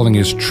traveling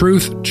is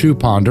Truth to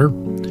Ponder.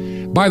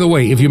 By the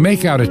way, if you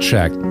make out a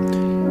check,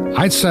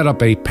 I'd set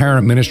up a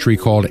parent ministry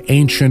called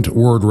Ancient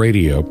Word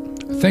Radio.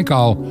 I think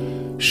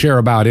I'll share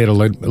about it a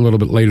little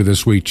bit later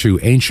this week too,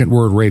 Ancient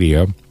Word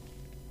Radio.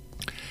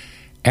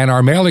 And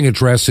our mailing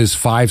address is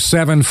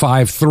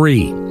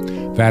 5753.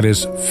 That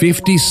is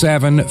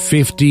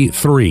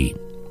 5753.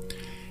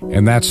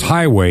 And that's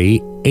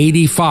Highway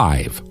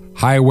 85.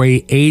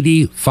 Highway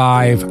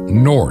 85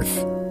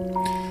 North.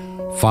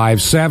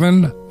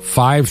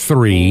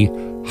 5753,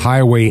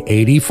 Highway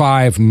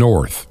 85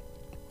 North.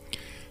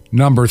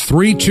 Number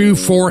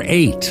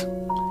 3248.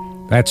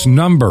 That's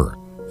number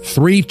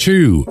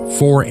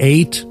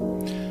 3248.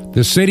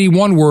 The city,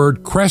 one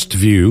word,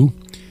 Crestview.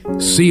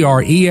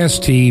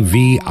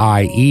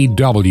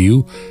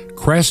 Crestview,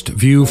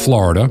 Crestview,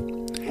 Florida,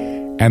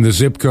 and the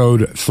zip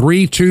code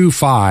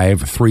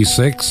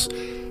 32536.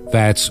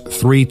 That's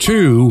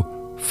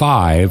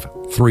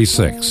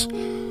 32536.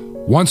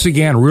 Once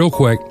again, real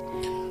quick,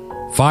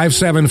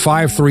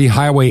 5753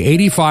 Highway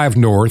 85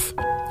 North,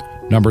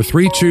 number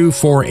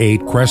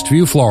 3248,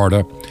 Crestview,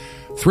 Florida,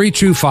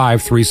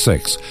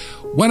 32536.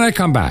 When I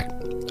come back,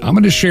 I'm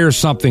going to share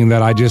something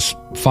that I just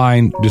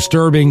find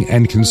disturbing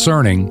and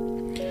concerning.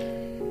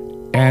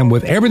 And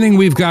with everything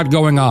we've got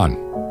going on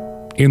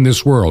in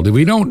this world, if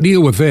we don't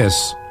deal with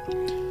this,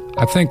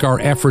 I think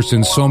our efforts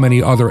in so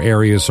many other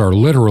areas are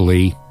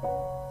literally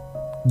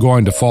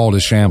going to fall to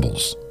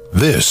shambles.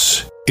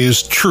 This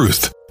is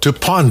Truth to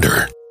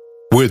Ponder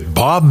with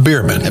Bob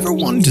Bierman. Ever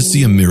wanted to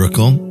see a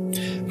miracle?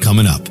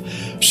 Coming up.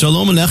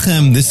 Shalom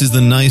Aleichem. This is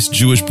the nice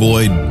Jewish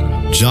boy,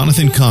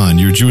 Jonathan Kahn,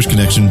 your Jewish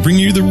connection,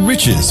 bringing you the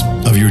riches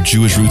of your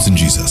Jewish roots in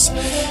Jesus.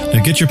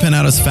 Now get your pen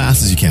out as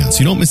fast as you can so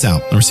you don't miss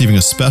out on receiving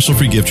a special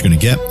free gift you're going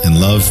to get and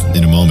love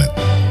in a moment.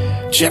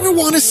 Do you ever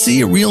want to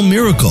see a real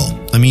miracle?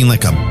 I mean,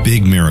 like a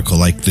big miracle,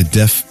 like the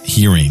deaf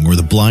hearing or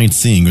the blind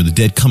seeing or the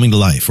dead coming to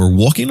life or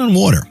walking on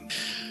water.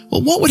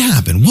 Well, what would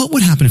happen? What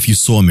would happen if you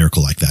saw a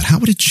miracle like that? How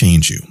would it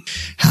change you?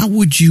 How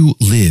would you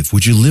live?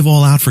 Would you live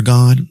all out for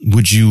God?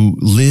 Would you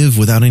live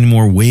without any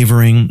more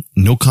wavering,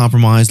 no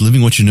compromise,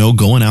 living what you know,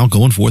 going out,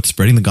 going forth,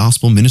 spreading the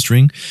gospel,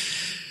 ministering?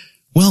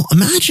 Well,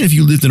 imagine if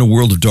you lived in a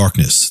world of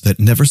darkness that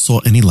never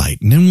saw any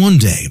light. And then one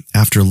day,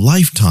 after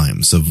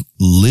lifetimes of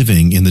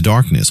living in the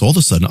darkness, all of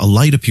a sudden a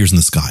light appears in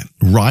the sky,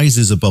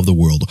 rises above the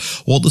world.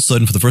 All of a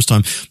sudden, for the first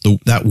time,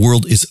 that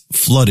world is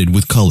flooded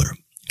with color.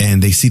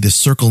 And they see this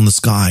circle in the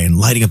sky and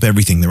lighting up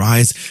everything, their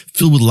eyes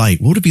filled with light.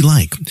 What would it be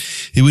like?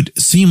 It would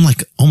seem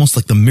like almost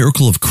like the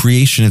miracle of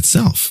creation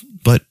itself.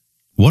 But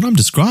what I'm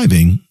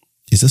describing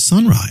is a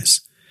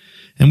sunrise.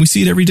 And we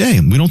see it every day,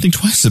 and we don't think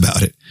twice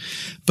about it.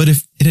 But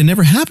if it had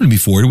never happened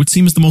before, it would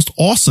seem as the most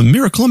awesome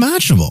miracle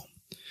imaginable.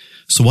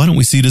 So why don't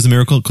we see it as a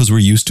miracle? Because we're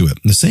used to it.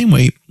 In the same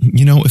way,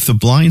 if the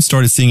blind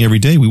started seeing every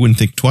day, we wouldn't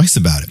think twice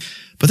about it.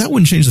 But that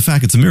wouldn't change the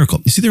fact it's a miracle.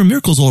 You see, there are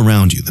miracles all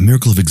around you. The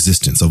miracle of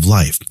existence, of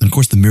life. And of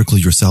course, the miracle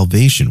of your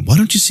salvation. Why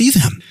don't you see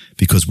them?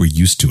 Because we're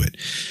used to it.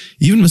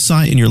 Even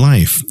Messiah in your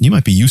life, you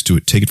might be used to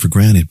it, take it for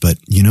granted. But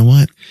you know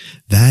what?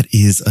 That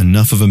is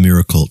enough of a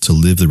miracle to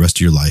live the rest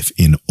of your life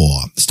in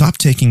awe. Stop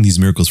taking these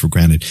miracles for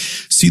granted.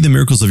 See the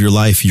miracles of your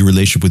life, your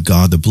relationship with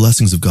God, the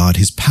blessings of God,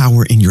 His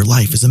power in your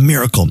life is a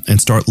miracle,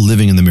 and start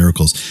living in the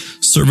miracles.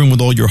 Serve Him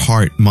with all your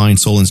heart, mind,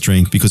 soul, and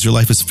strength, because your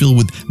life is filled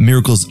with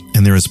miracles,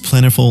 and they're as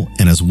plentiful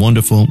and as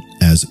wonderful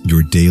as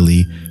your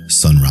daily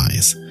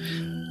sunrise.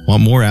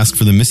 Want more? Ask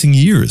for the missing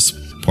years,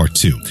 part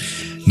 2.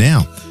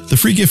 Now, the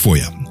free gift for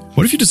you.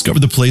 What if you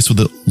discovered the place where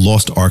the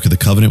lost Ark of the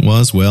Covenant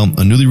was? Well,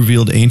 a newly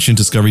revealed ancient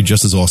discovery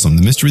just as awesome.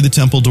 The Mystery of the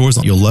Temple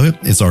Doors, you'll love it.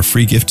 It's our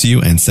free gift to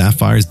you, and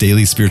Sapphire's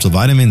daily spiritual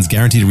vitamins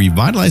guaranteed to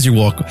revitalize your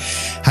walk.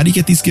 How do you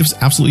get these gifts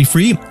absolutely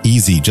free?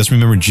 Easy. Just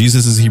remember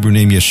Jesus' Hebrew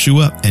name,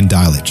 Yeshua, and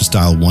dial it. Just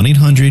dial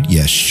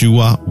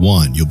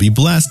 1-800-YESHUA-1. You'll be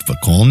blessed, but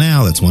call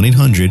now. That's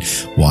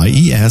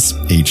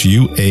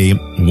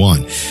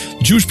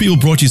 1-800-YESHUA-1. Jewish people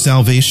brought you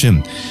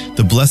salvation.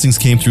 The blessings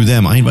came through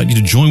them. I invite you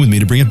to join with me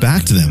to bring it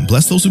back to them.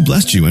 Bless those who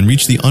blessed you and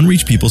reach the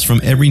unreached peoples from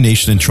every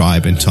nation and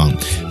tribe and tongue.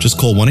 Just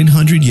call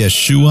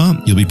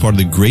 1-800-YESHUA. You'll be part of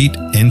the great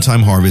end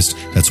time harvest.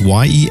 That's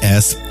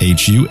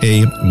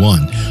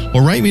YESHUA-1.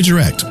 Or write me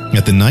direct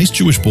at the Nice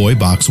Jewish Boy,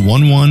 Box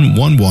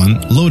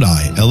 1111,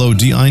 Lodi,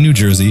 Lodi, New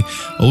Jersey,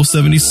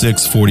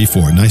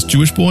 07644. Nice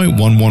Jewish Boy,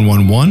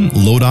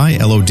 1111, Lodi,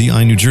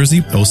 Lodi, New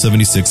Jersey,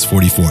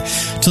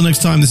 07644. Till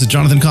next time, this is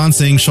Jonathan Kahn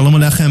saying Shalom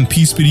Aleichem,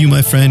 peace be to you,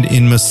 my friend,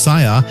 in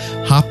Messiah,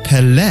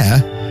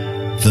 HaPeleh,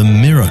 the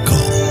miracle.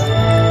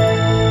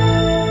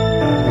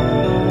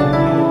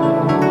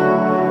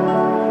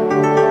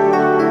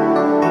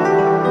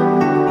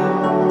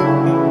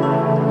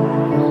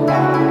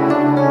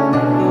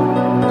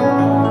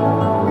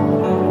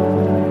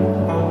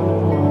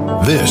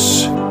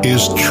 This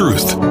is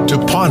Truth to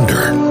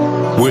Ponder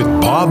with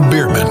Bob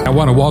Bierman. I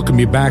want to welcome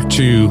you back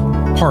to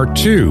part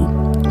 2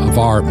 of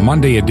our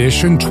Monday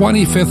edition,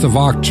 25th of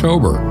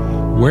October.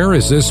 Where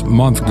is this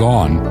month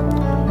gone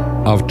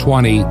of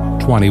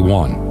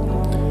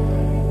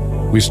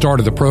 2021? We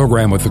started the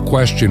program with the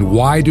question,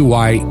 why do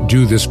I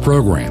do this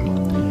program?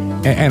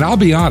 And I'll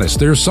be honest,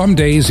 there's some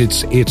days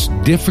it's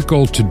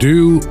difficult to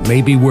do,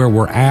 maybe where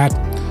we're at,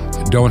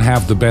 don't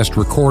have the best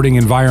recording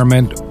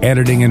environment,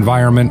 editing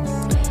environment,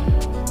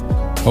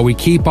 but we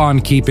keep on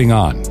keeping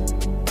on.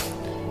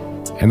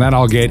 And then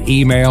I'll get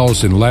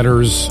emails and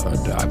letters.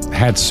 I've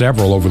had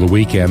several over the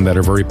weekend that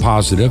are very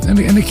positive.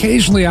 And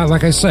occasionally,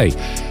 like I say,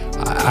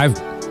 I've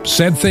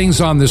said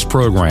things on this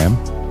program,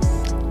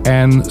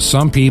 and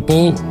some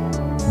people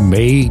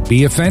may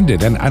be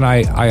offended. And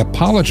I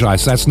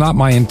apologize. That's not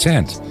my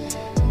intent.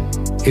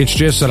 It's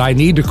just that I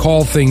need to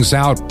call things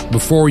out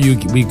before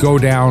we go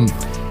down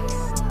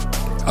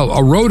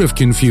a road of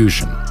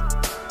confusion.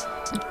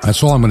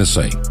 That's all I'm going to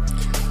say.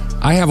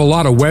 I have a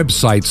lot of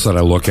websites that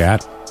I look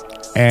at,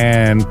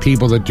 and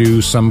people that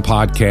do some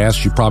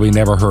podcasts you probably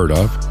never heard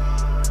of.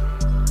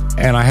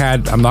 And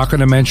I'm not going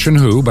to mention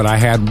who, but I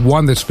had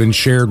one that's been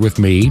shared with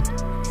me,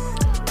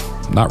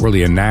 not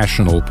really a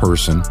national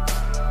person,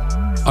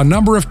 a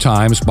number of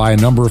times by a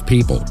number of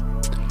people.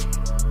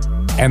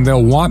 And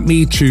they'll want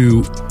me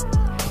to,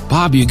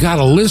 Bob, you got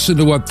to listen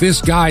to what this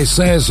guy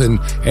says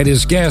and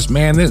his guest,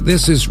 man.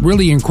 This is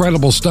really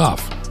incredible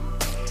stuff.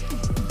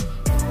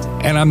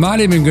 And I'm not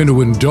even going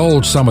to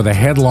indulge some of the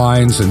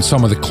headlines and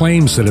some of the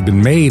claims that have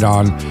been made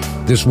on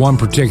this one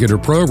particular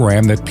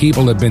program that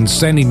people have been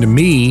sending to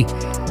me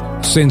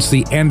since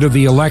the end of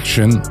the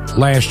election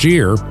last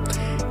year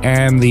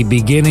and the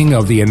beginning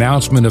of the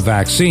announcement of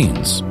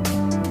vaccines.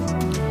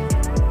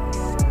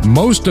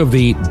 Most of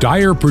the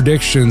dire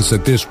predictions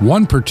that this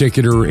one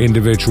particular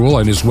individual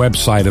and his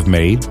website have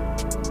made,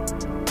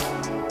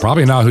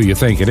 probably not who you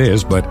think it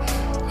is, but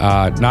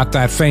not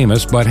that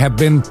famous, but have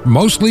been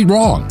mostly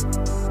wrong.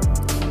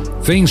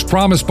 Things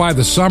promised by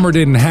the summer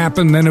didn't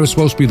happen, then it was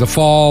supposed to be the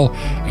fall,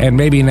 and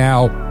maybe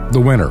now the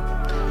winter.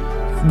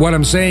 What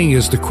I'm saying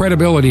is the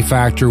credibility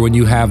factor when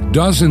you have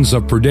dozens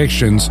of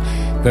predictions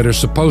that are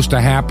supposed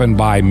to happen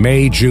by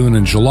May, June,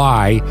 and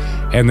July,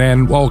 and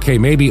then, well, okay,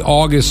 maybe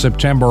August,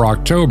 September,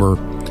 October,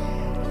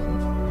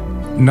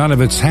 none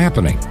of it's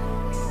happening.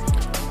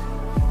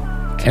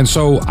 And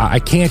so I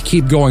can't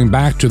keep going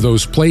back to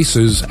those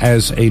places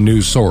as a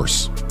news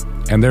source.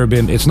 And there have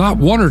been, it's not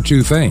one or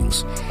two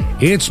things.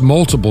 It's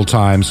multiple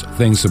times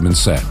things have been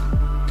said.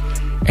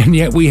 And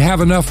yet we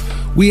have enough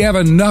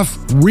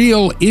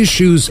real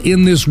issues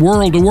in this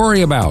world to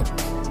worry about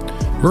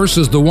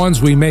versus the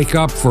ones we make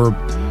up for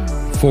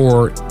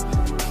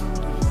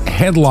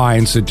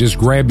headlines that just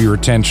grab your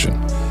attention.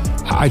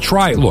 I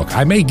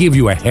may give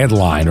you a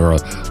headline or a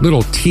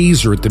little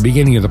teaser at the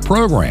beginning of the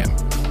program,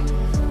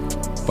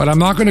 but I'm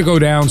not going to go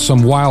down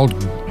some wild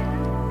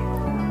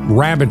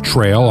rabbit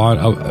trail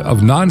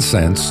of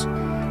nonsense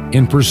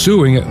in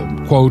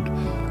pursuing, quote,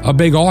 a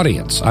big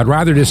audience. I'd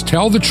rather just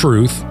tell the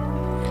truth,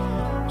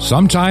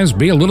 sometimes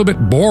be a little bit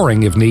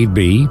boring if need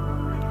be,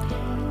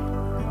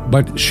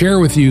 but share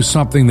with you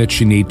something that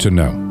you need to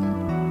know.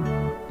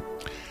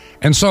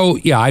 And so,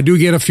 yeah, I do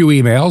get a few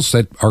emails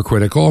that are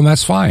critical, and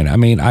that's fine. I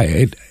mean,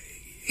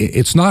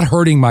 it's not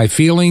hurting my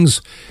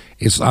feelings.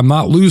 I'm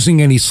not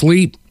losing any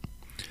sleep.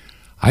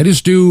 I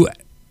just do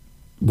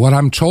what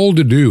I'm told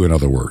to do, in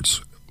other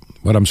words,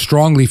 what I'm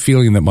strongly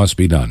feeling that must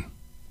be done.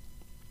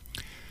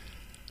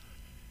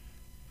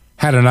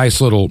 Had a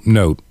nice little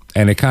note,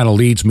 and it kind of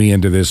leads me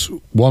into this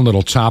one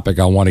little topic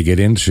I want to get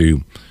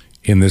into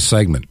in this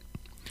segment.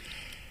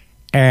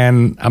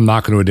 And I'm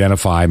not going to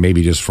identify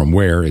maybe just from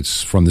where.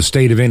 It's from the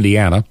state of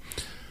Indiana.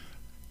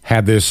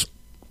 Had this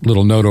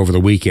little note over the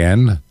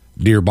weekend.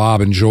 Dear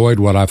Bob, enjoyed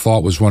what I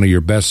thought was one of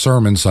your best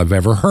sermons I've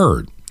ever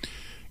heard.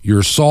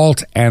 Your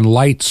Salt and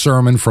Light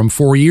sermon from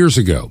 4 years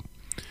ago.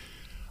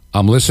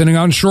 I'm listening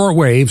on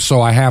shortwave,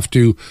 so I have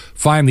to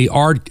find the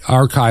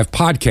archive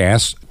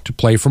podcast to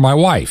play for my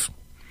wife.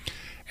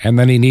 And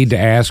then he need to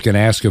ask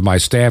if my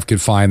staff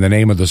could find the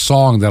name of the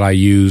song that I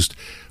used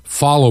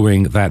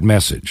following that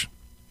message.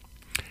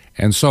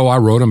 And so I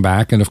wrote him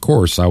back, and of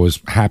course I was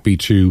happy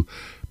to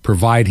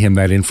provide him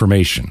that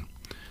information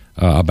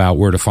about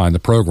where to find the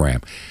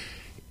program.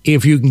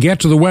 If you can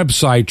get to the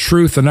website,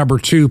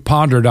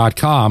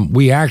 truth2ponder.com,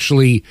 we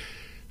actually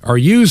are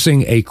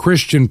using a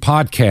Christian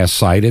podcast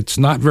site. It's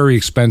not very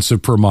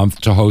expensive per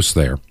month to host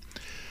there.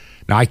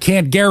 Now, I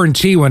can't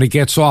guarantee when it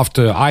gets off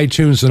to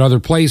iTunes and other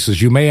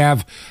places. You may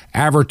have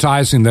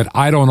advertising that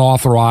I don't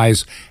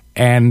authorize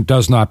and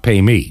does not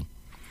pay me.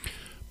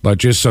 But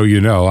just so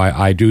you know,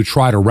 I do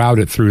try to route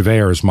it through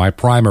there as my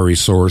primary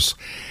source.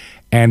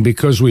 And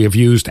because we have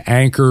used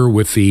Anchor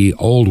with the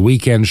old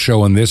weekend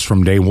show and this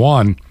from day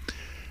one,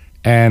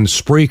 and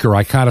Spreaker,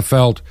 I kind of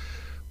felt,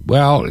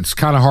 well, it's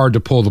kind of hard to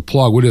pull the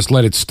plug. We'll just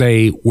let it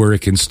stay where it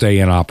can stay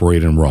and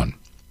operate and run.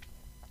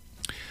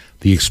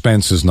 The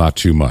expense is not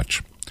too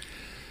much.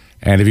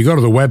 And if you go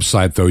to the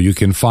website, though, you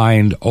can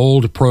find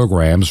old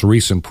programs,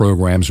 recent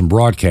programs and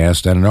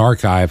broadcasts, and an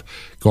archive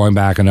going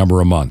back a number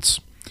of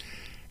months.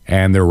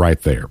 And they're right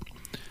there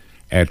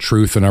at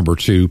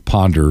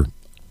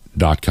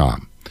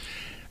truth2ponder.com.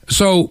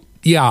 So,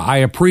 yeah, I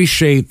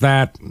appreciate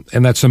that,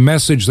 and that's a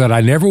message that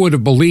I never would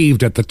have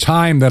believed at the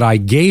time that I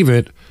gave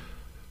it,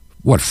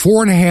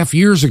 4.5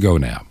 years ago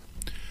now,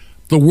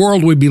 the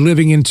world we'd be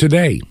living in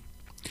today.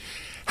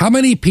 How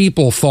many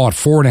people thought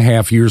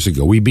 4.5 years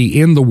ago we'd be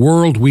in the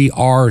world we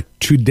are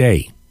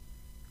today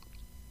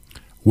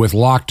with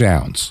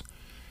lockdowns,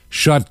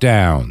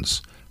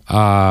 shutdowns,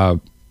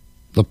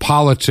 the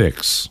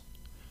politics,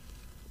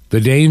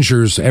 the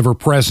dangers ever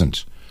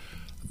present,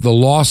 the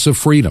loss of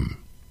freedom?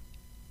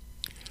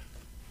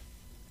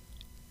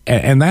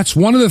 And that's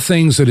one of the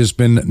things that has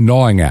been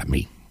gnawing at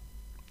me.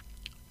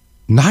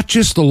 Not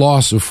just the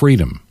loss of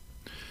freedom,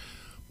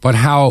 but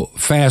how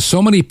fast so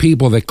many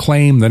people that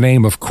claim the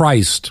name of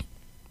Christ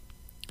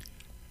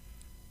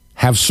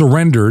have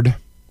surrendered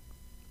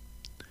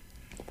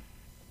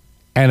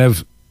and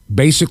have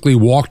basically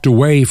walked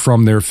away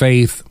from their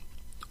faith,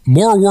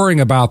 more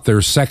worrying about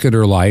their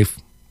secular life,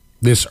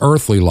 this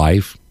earthly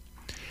life,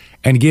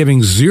 and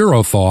giving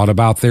zero thought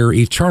about their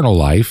eternal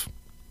life,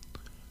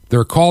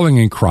 their calling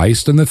in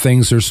Christ, and the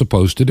things they're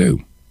supposed to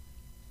do.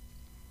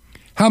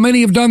 How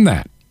many have done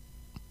that?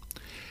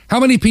 How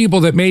many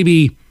people that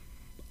maybe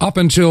up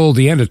until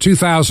the end of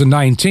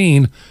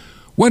 2019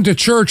 went to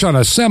church on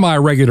a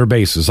semi-regular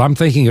basis? I'm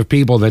thinking of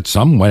people that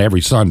some went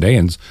every Sunday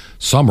and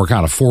some were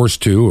kind of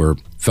forced to or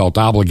felt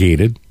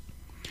obligated.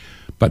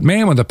 But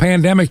man, when the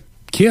pandemic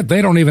hit,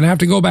 they don't even have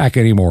to go back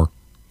anymore.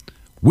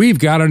 We've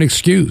got an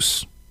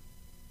excuse.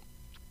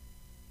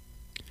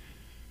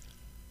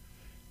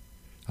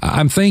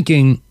 I'm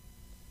thinking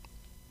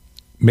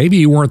maybe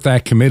you weren't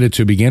that committed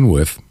to begin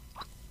with.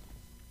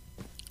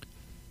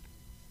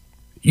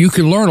 You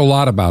can learn a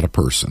lot about a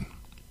person.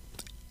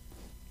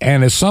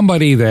 And as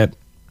somebody that,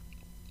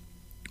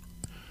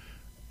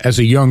 as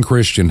a young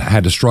Christian,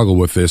 had to struggle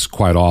with this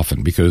quite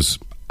often because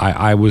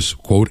I was,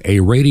 quote,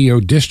 a radio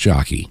disc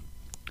jockey.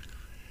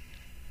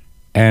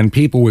 And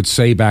people would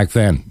say back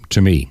then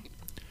to me,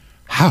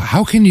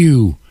 how can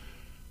you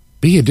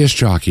be a disc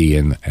jockey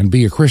and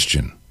be a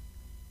Christian?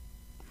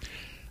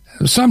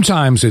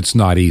 Sometimes it's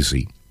not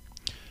easy.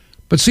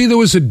 But see, there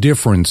was a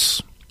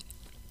difference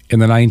in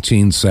the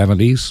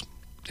 1970s,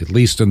 at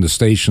least in the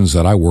stations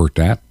that I worked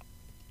at.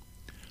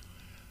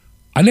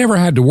 I never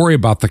had to worry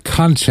about the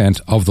content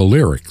of the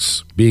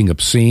lyrics being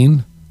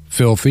obscene,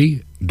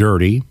 filthy,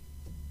 dirty,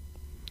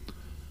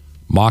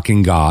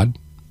 mocking God.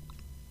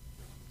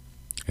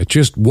 It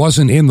just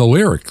wasn't in the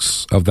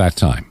lyrics of that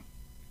time.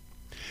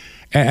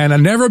 And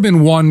I've never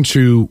been one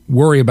to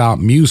worry about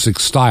music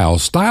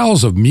styles.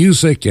 Styles of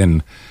music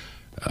and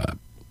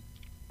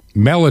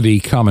melody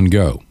come and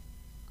go.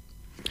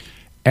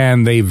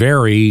 And they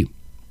vary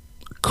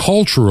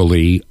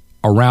culturally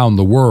around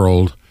the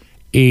world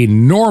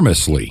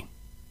enormously.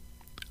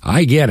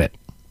 I get it.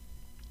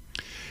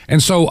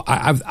 And so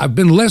I've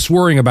been less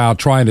worrying about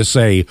trying to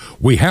say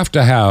we have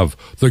to have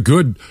the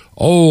good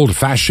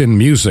old-fashioned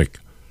music.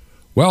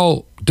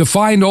 Well,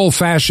 define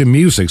old-fashioned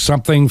music,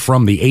 something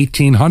from the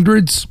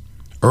 1800s,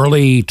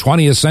 early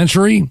 20th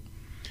century,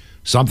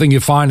 something you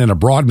find in a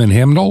Broadman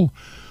hymnal,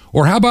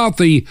 Or how about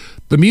the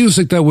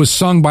music that was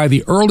sung by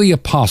the early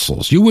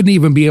apostles? You wouldn't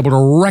even be able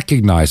to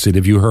recognize it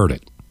if you heard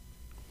it.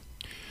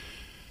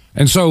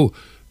 And so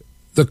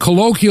the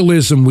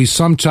colloquialism we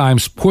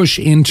sometimes push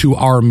into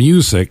our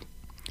music,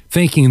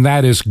 thinking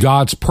that is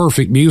God's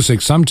perfect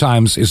music,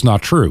 sometimes is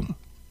not true.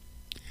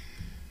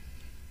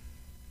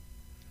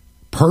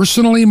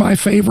 Personally, my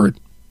favorite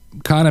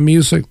kind of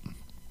music,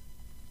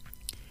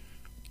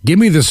 give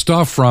me the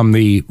stuff from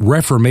the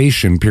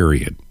Reformation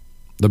period,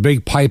 the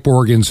big pipe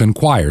organs and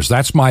choirs.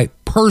 That's my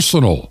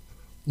personal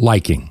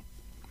liking.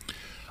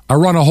 I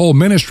run a whole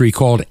ministry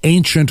called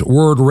Ancient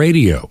Word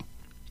Radio,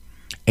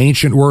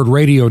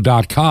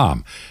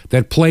 ancientwordradio.com,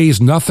 that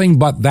plays nothing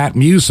but that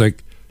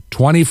music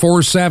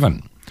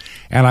 24/7.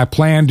 And I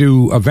plan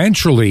to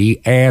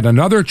eventually add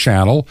another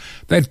channel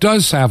that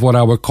does have what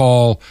I would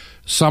call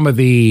some of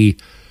the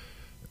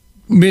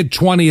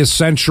mid-20th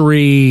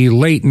century,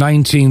 late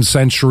 19th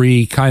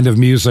century kind of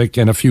music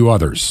and a few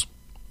others.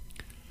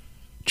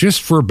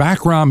 Just for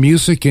background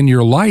music in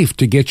your life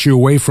to get you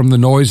away from the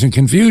noise and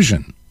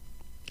confusion.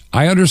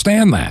 I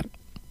understand that.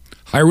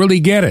 I really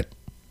get it.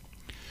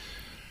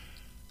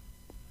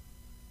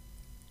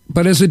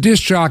 But as a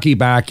disc jockey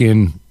back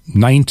in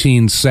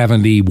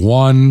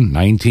 1971,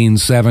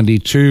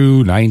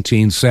 1972,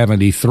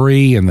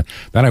 1973, and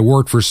then I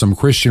worked for some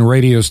Christian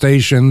radio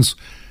stations.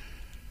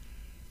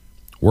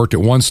 Worked at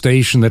one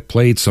station that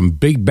played some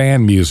big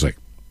band music,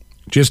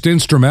 just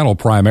instrumental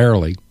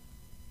primarily.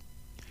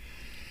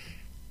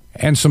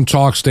 And some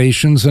talk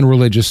stations and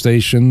religious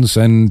stations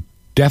and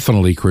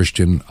definitely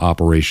Christian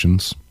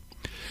operations.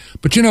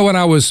 But you know, when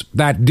I was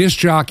that disc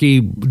jockey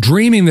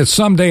dreaming that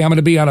someday I'm going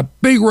to be on a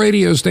big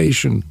radio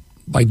station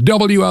like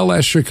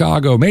WLS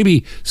Chicago,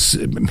 maybe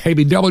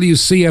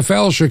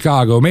WCFL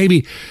Chicago,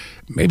 maybe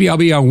I'll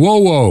be on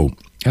WOWO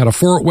out of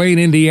Fort Wayne,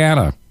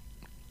 Indiana,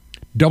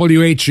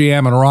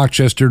 WHGM in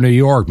Rochester, New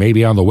York,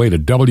 maybe on the way to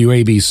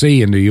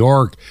WABC in New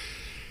York.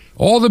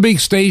 All the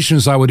big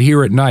stations I would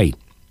hear at night,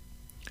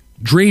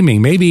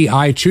 dreaming maybe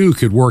I too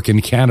could work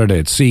in Canada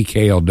at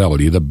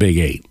CKLW, the Big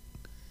 8.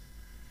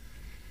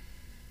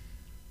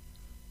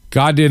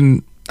 God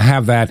didn't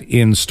have that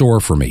in store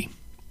for me.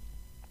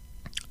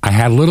 I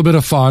had a little bit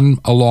of fun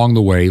along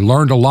the way,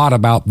 learned a lot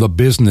about the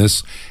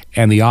business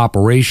and the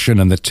operation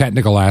and the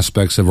technical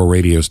aspects of a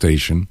radio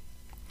station.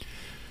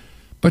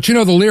 But you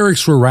know, the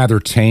lyrics were rather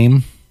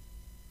tame.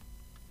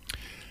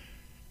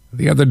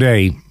 The other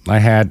day, I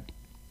had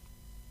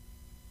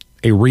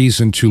a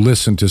reason to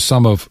listen to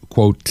some of,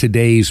 quote,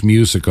 today's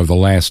music of the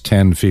last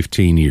 10,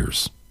 15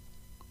 years.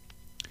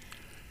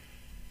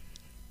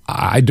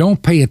 I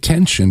don't pay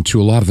attention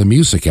to a lot of the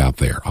music out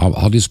there.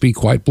 I'll just be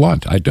quite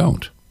blunt. I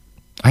don't.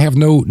 I have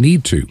no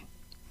need to.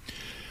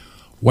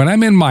 When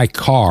I'm in my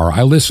car,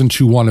 I listen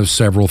to one of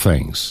several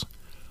things.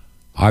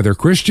 Either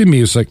Christian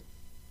music,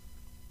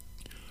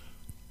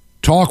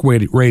 talk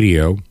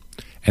radio,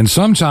 and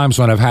sometimes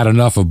when I've had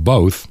enough of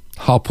both,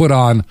 I'll put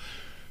on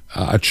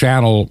a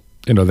channel,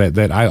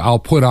 that I'll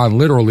put on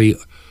literally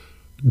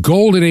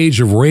golden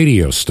age of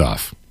radio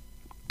stuff.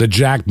 The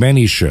Jack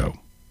Benny Show.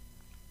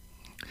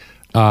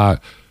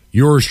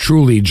 Yours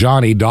truly,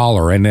 Johnny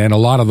Dollar, and a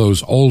lot of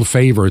those old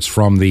favorites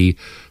from the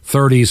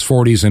 30s,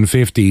 40s, and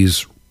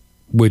 50s,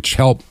 which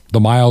help the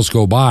miles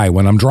go by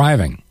when I'm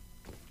driving.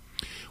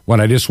 When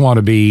I just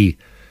want to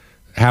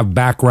have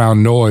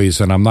background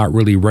noise and I'm not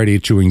really ready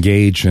to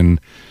engage in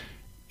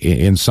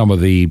some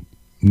of the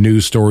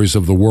news stories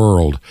of the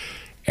world,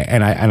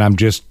 and I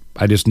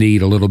just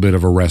need a little bit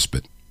of a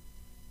respite.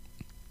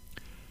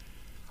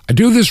 I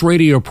do this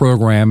radio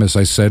program, as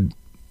I said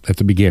at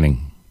the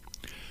beginning,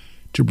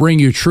 to bring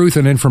you truth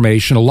and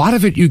information. A lot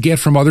of it you get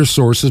from other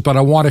sources, but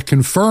I want to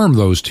confirm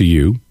those to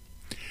you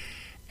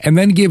and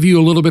then give you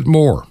a little bit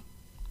more.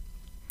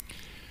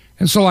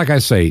 And so, like I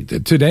say,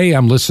 today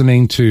I'm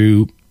listening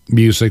to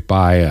music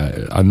by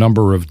a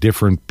number of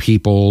different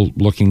people,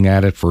 looking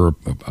at it for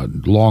a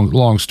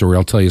long story.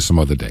 I'll tell you some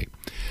other day.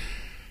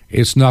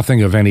 It's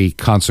nothing of any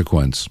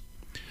consequence.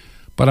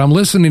 But I'm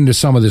listening to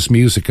some of this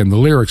music, and the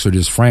lyrics are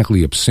just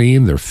frankly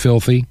obscene. They're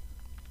filthy.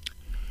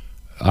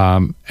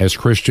 As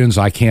Christians,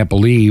 I can't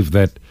believe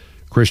that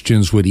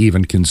Christians would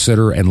even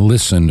consider and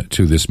listen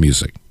to this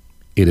music.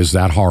 It is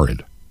that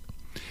horrid.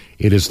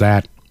 It is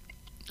that,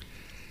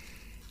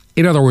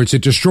 in other words,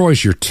 it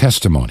destroys your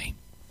testimony.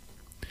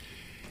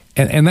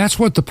 And that's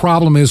what the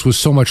problem is with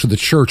so much of the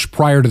church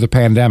prior to the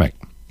pandemic.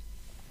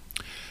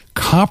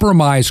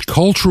 Compromised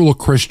cultural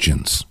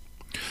Christians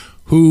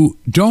who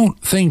don't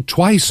think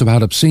twice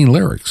about obscene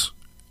lyrics,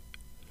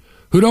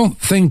 who don't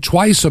think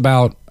twice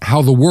about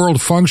how the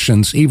world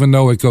functions, even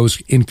though it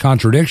goes in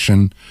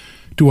contradiction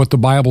to what the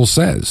Bible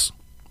says.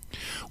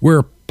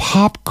 Where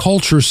pop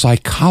culture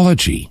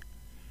psychology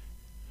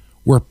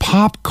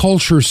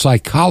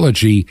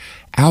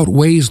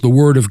outweighs the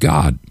Word of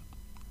God,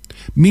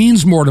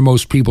 means more to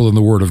most people than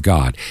the Word of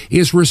God,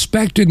 is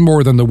respected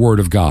more than the Word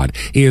of God,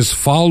 is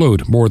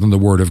followed more than the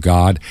Word of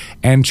God,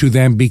 and to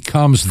them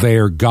becomes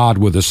their God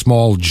with a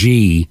small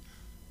g.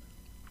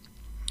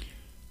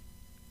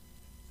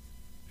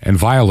 and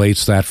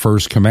violates that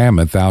first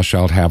commandment, thou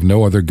shalt have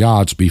no other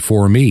gods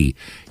before me.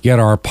 Yet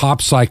our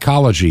pop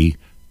psychology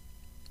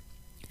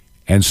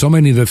and so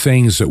many of the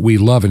things that we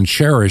love and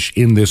cherish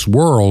in this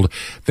world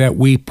that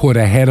we put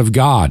ahead of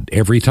God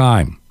every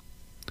time.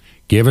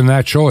 Given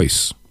that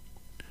choice,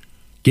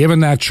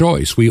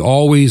 we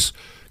always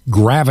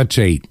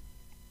gravitate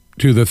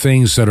to the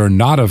things that are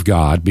not of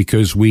God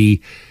because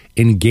we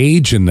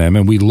engage in them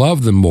and we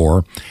love them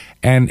more.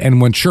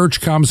 And when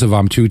church comes, if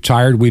I'm too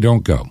tired, we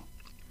don't go.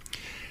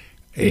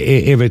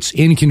 If it's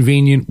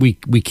inconvenient, we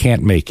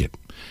can't make it.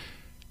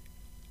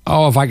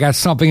 Oh, if I got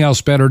something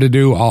else better to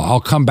do, I'll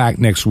come back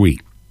next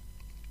week.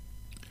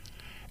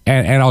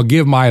 And I'll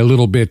give my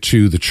little bit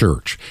to the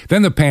church.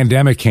 Then the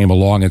pandemic came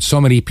along, and so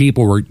many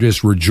people were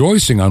just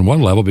rejoicing on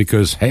one level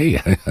because, hey,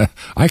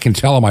 I can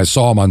tell them I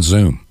saw them on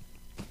Zoom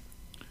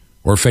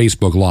or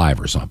Facebook Live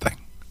or something.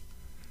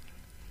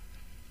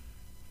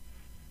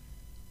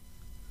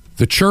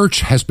 The church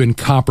has been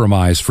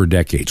compromised for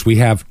decades. We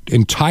have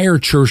entire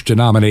church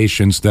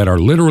denominations that are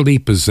literally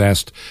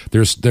possessed.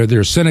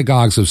 They're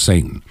synagogues of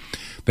Satan.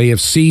 They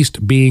have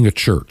ceased being a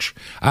church.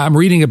 I'm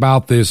reading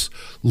about this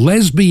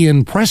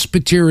lesbian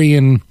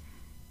Presbyterian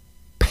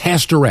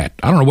pastorette.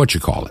 I don't know what you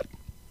call it.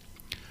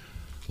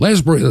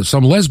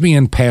 Some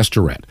lesbian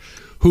pastorette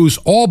who's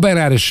all bent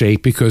out of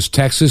shape because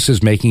Texas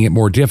is making it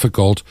more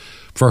difficult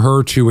for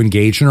her to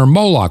engage in her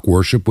Moloch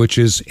worship, which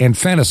is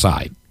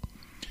infanticide.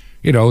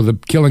 You know, the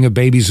killing of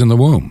babies in the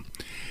womb.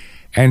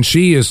 And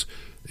she is,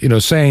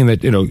 saying that,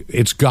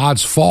 it's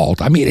God's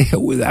fault. I mean,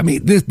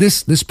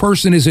 this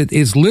person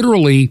is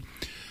literally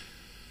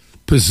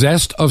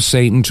possessed of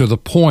Satan to the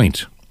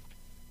point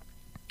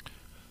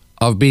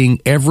of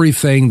being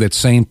everything that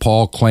St.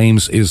 Paul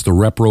claims is the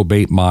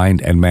reprobate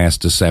mind and mass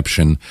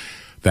deception,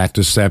 that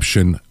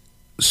deception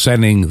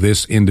sending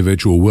this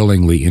individual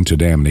willingly into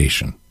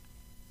damnation.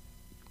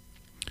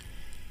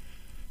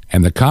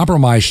 And the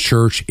compromised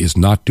church is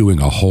not doing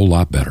a whole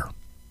lot better.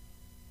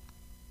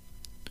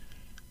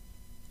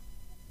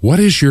 What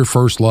is your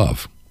first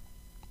love?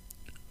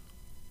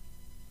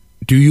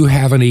 Do you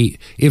have any?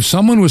 If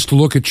someone was to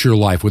look at your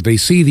life, would they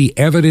see the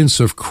evidence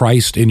of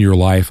Christ in your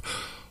life,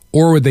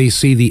 or would they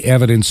see the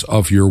evidence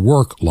of your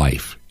work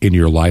life in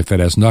your life that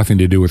has nothing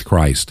to do with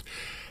Christ?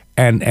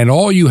 And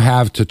all you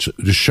have to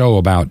show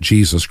about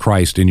Jesus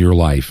Christ in your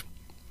life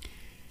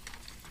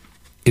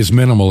is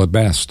minimal at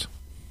best.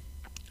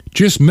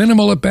 Just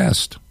minimal at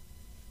best.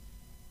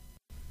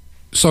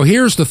 So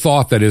here's the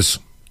thought that has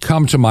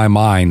come to my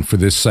mind for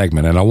this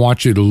segment, and I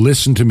want you to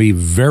listen to me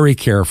very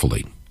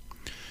carefully.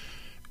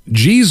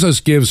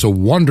 Jesus gives a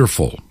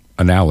wonderful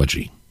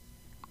analogy,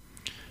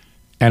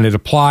 and it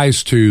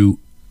applies to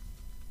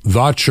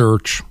the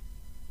church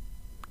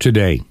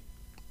today.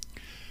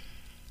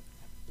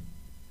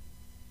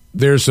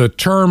 There's a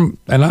term,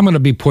 and I'm going to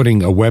be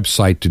putting a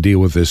website to deal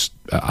with this.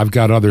 I've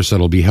got others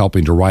that'll be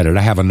helping to write it.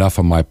 I have enough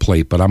on my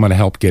plate, but I'm going to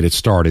help get it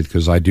started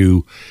because I'm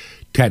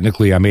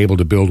able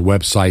to build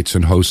websites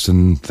and hosts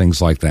and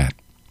things like that.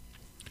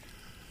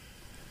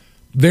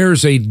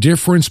 There's a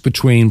difference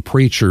between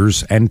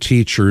preachers and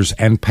teachers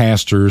and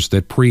pastors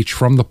that preach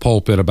from the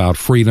pulpit about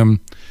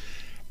freedom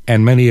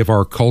and many of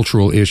our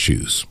cultural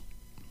issues.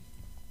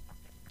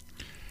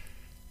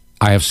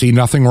 I have seen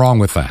nothing wrong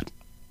with that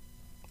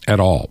at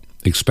all,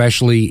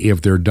 especially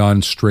if they're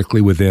done strictly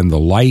within the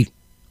light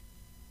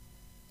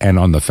and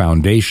on the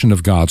foundation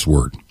of God's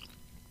Word.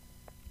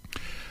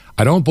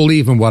 I don't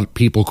believe in what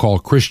people call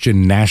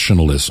Christian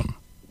nationalism,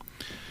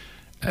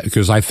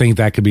 because I think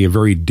that could be a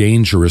very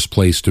dangerous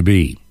place to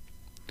be.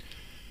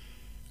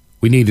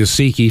 We need to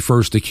seek ye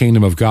first the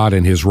kingdom of God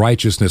and his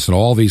righteousness, and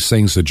all these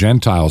things the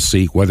Gentiles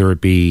seek, whether it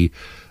be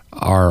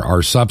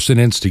our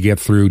subsistence to get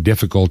through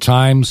difficult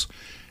times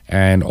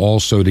and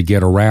also to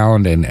get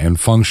around and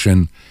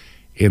function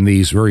in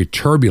these very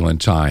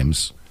turbulent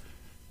times,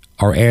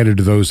 are added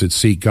to those that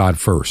seek God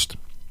first.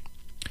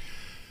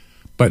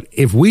 But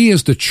if we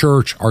as the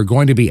church are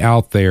going to be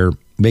out there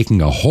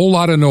making a whole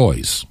lot of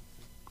noise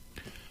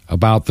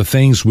about the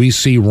things we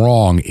see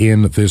wrong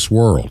in this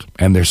world,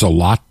 and there's a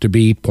lot to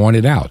be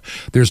pointed out.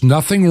 There's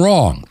nothing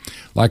wrong,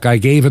 like I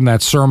gave in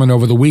that sermon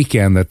over the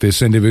weekend that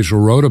this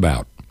individual wrote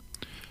about,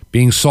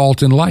 being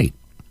salt and light.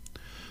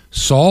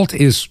 Salt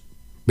has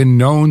been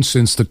known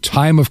since the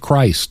time of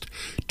Christ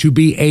to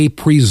be a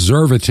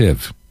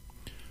preservative.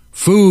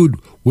 Food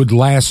would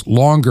last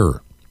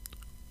longer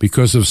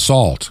because of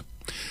salt.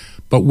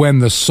 But when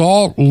the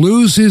salt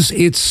loses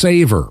its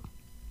savor,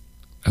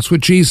 that's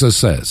what Jesus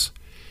says,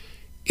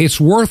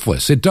 it's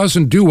worthless. It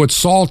doesn't do what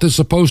salt is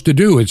supposed to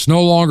do. It's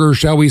no longer,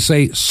 shall we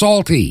say,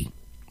 salty.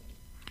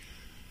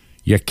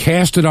 You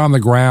cast it on the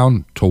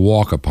ground to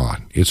walk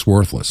upon. It's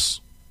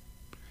worthless.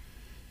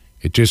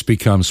 It just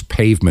becomes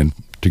pavement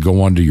to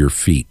go under your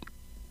feet.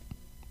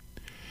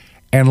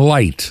 And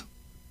light.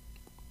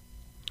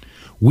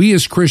 We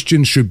as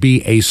Christians should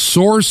be a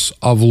source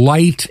of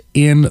light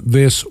in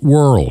this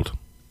world.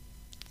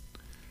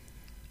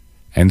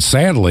 And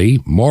sadly,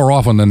 more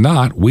often than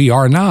not, we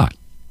are not.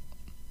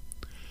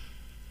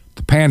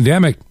 The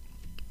pandemic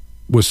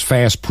was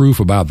fast proof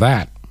about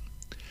that.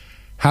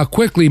 how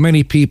quickly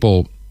many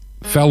people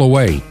fell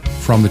away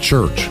from the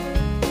church.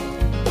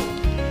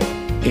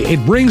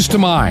 It brings to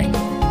mind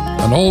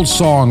an old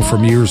song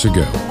from years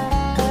ago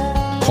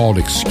called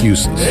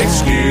Excuses.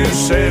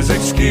 Excuses,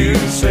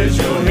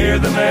 you'll hear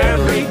them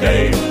every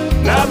day.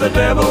 Now the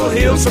devil,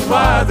 he'll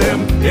supply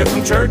them if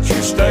from church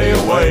you stay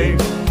away.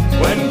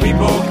 When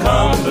people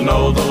come to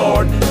know the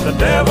Lord, the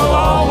devil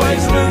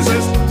always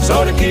loses.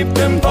 So to keep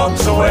them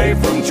folks away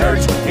from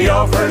church, he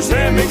offers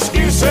them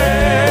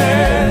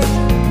excuses.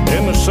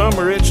 In the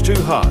summer it's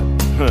too hot,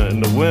 in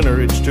the winter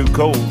it's too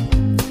cold.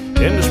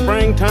 In the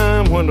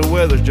springtime when the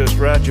weather's just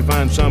right, you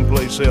find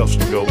someplace else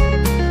to go.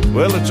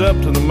 Well, it's up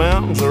to the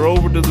mountains or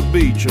over to the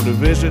beach or to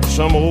visit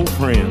some old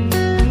friend,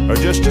 or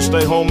just to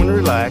stay home and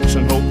relax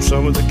and hope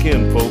some of the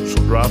kin folks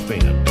will drop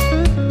in.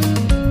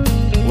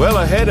 Well,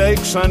 a headache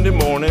Sunday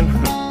morning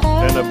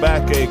and a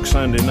backache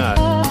Sunday night,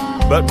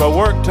 but by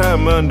work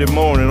time Monday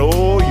morning,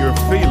 oh, you're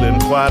feeling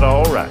quite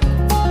all right.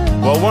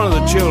 Well, one of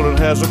the children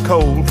has a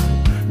cold.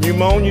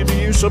 Pneumonia, do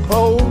you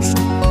suppose?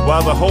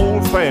 While the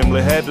whole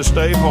family had to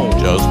stay home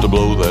just to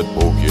blow that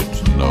poor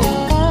kid's nose.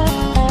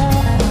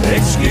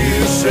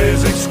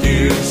 Excuses,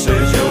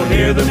 you'll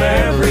hear them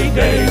every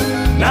day.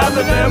 Now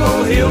the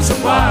devil, he'll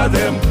supply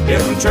them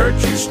if from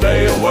church you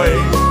stay away.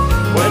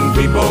 When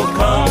people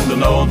come to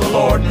know the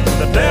Lord,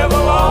 the devil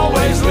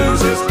always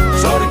loses.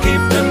 So to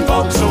keep them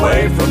folks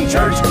away from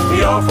church,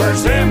 he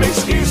offers them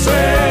excuses.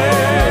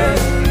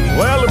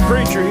 Well, the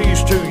preacher,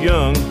 he's too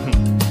young.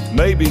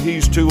 Maybe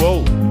he's too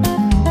old.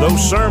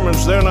 Those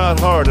sermons, they're not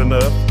hard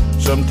enough.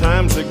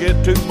 Sometimes they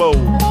get too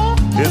bold.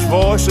 His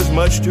voice is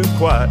much too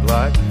quiet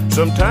like.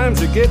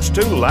 Sometimes it gets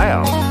too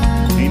loud.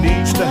 He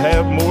needs to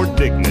have more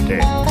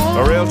dignity,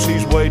 or else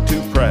he's way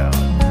too proud.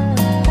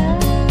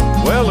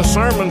 Well, the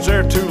sermons,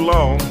 they're too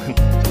long.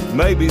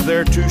 Maybe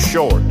they're too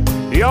short.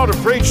 He ought to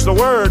preach the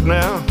word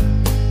now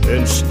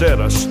instead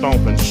of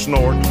stomp and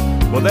snort.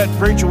 Well, that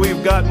preacher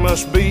we've got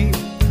must be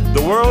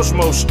the world's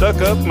most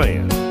stuck-up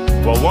man.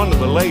 Well, one of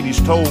the ladies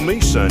told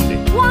me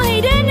Sunday, why, he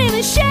didn't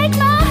even shake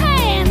my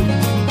hand.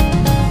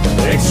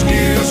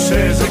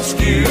 Excuses,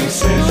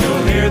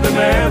 you'll hear them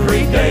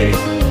every day.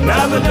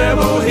 Now the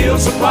devil, he'll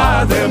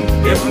supply them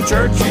if from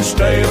church you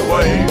stay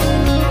away.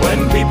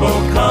 When people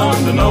come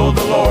to know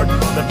the Lord,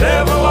 the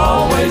devil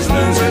always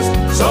loses.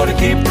 So to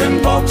keep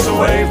them folks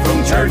away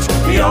from church,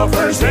 he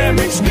offers them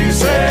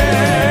excuses.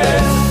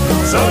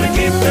 So to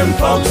keep them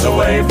folks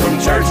away from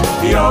church,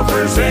 he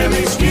offers them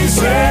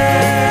excuses.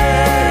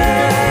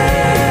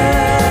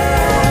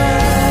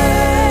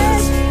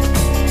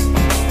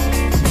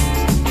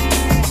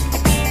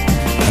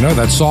 I know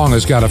that song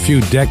has got a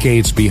few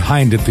decades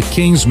behind it, the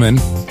Kingsmen,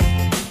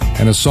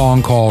 and a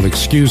song called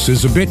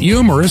Excuses, a bit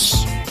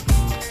humorous.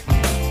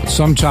 But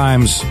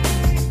sometimes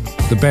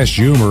the best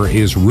humor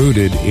is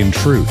rooted in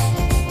truth.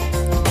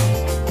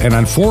 And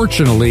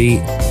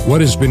unfortunately,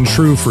 what has been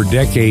true for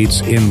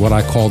decades in what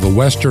I call the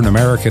Western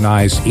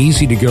Americanized,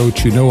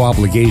 easy-to-go-to,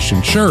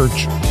 no-obligation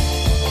church,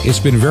 it's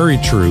been very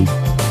true.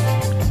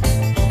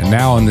 And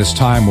now in this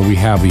time where we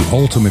have the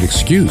ultimate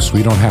excuse,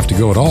 we don't have to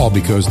go at all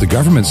because the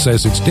government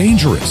says it's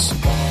dangerous.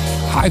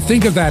 I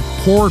think of that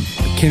poor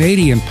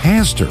Canadian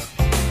pastor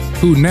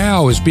who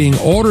now is being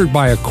ordered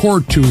by a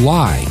court to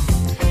lie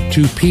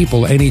to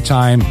people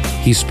anytime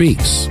he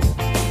speaks.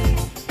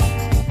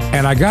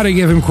 And I got to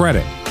give him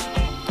credit.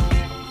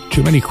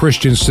 Too many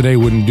Christians today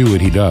wouldn't do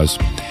what he does.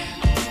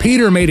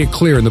 Peter made it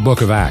clear in the book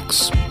of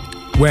Acts,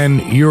 when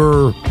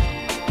your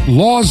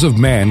laws of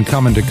men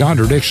come into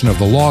contradiction of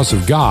the laws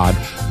of God,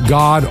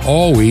 God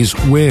always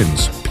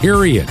wins,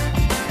 period.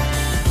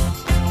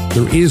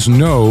 There is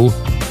no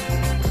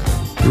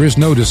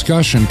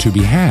discussion to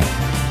be had.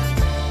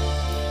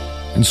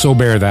 And so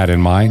bear that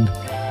in mind.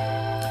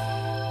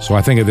 So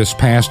I think of this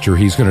pastor,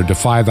 he's going to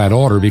defy that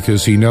order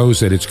because he knows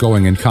that it's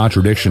going in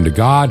contradiction to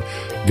God.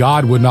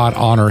 God would not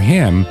honor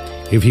him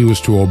if he was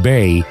to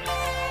obey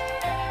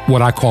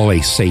what I call a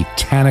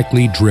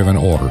satanically driven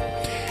order.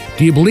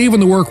 Do you believe in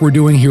the work we're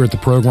doing here at the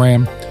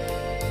program?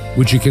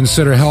 Would you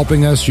consider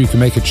helping us? You can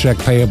make a check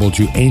payable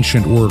to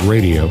Ancient Word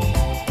Radio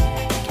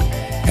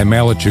and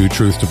mail it to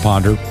Truth to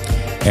Ponder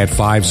at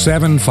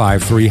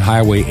 5753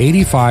 Highway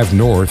 85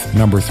 North,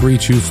 number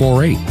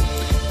 3248.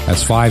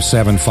 That's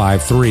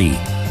 5753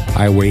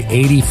 Highway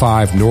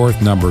 85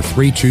 North, number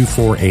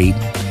 3248.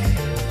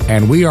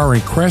 And we are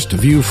in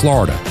Crestview,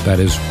 Florida. That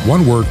is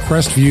one word,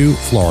 Crestview,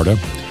 Florida.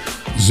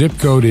 Zip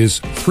code is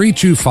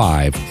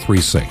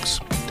 32536.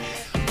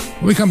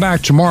 When we come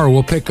back tomorrow,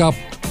 we'll pick up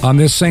on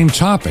this same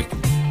topic,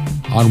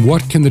 on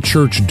what can the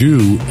church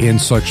do in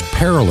such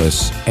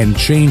perilous and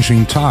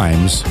changing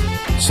times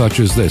such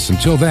as this.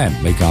 Until then,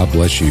 may God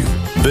bless you.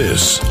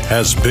 This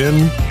has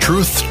been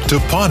Truth to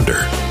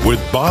Ponder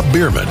with Bob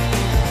Bierman.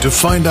 To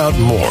find out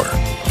more,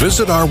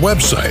 visit our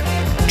website,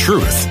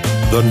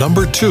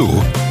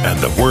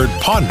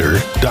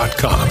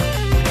 truth2ponder.com.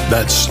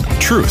 That's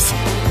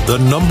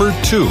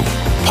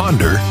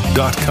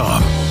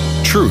truth2ponder.com.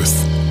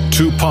 Truth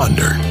to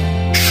Ponder,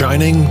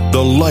 shining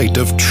the light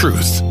of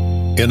truth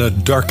in a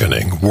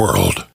darkening world.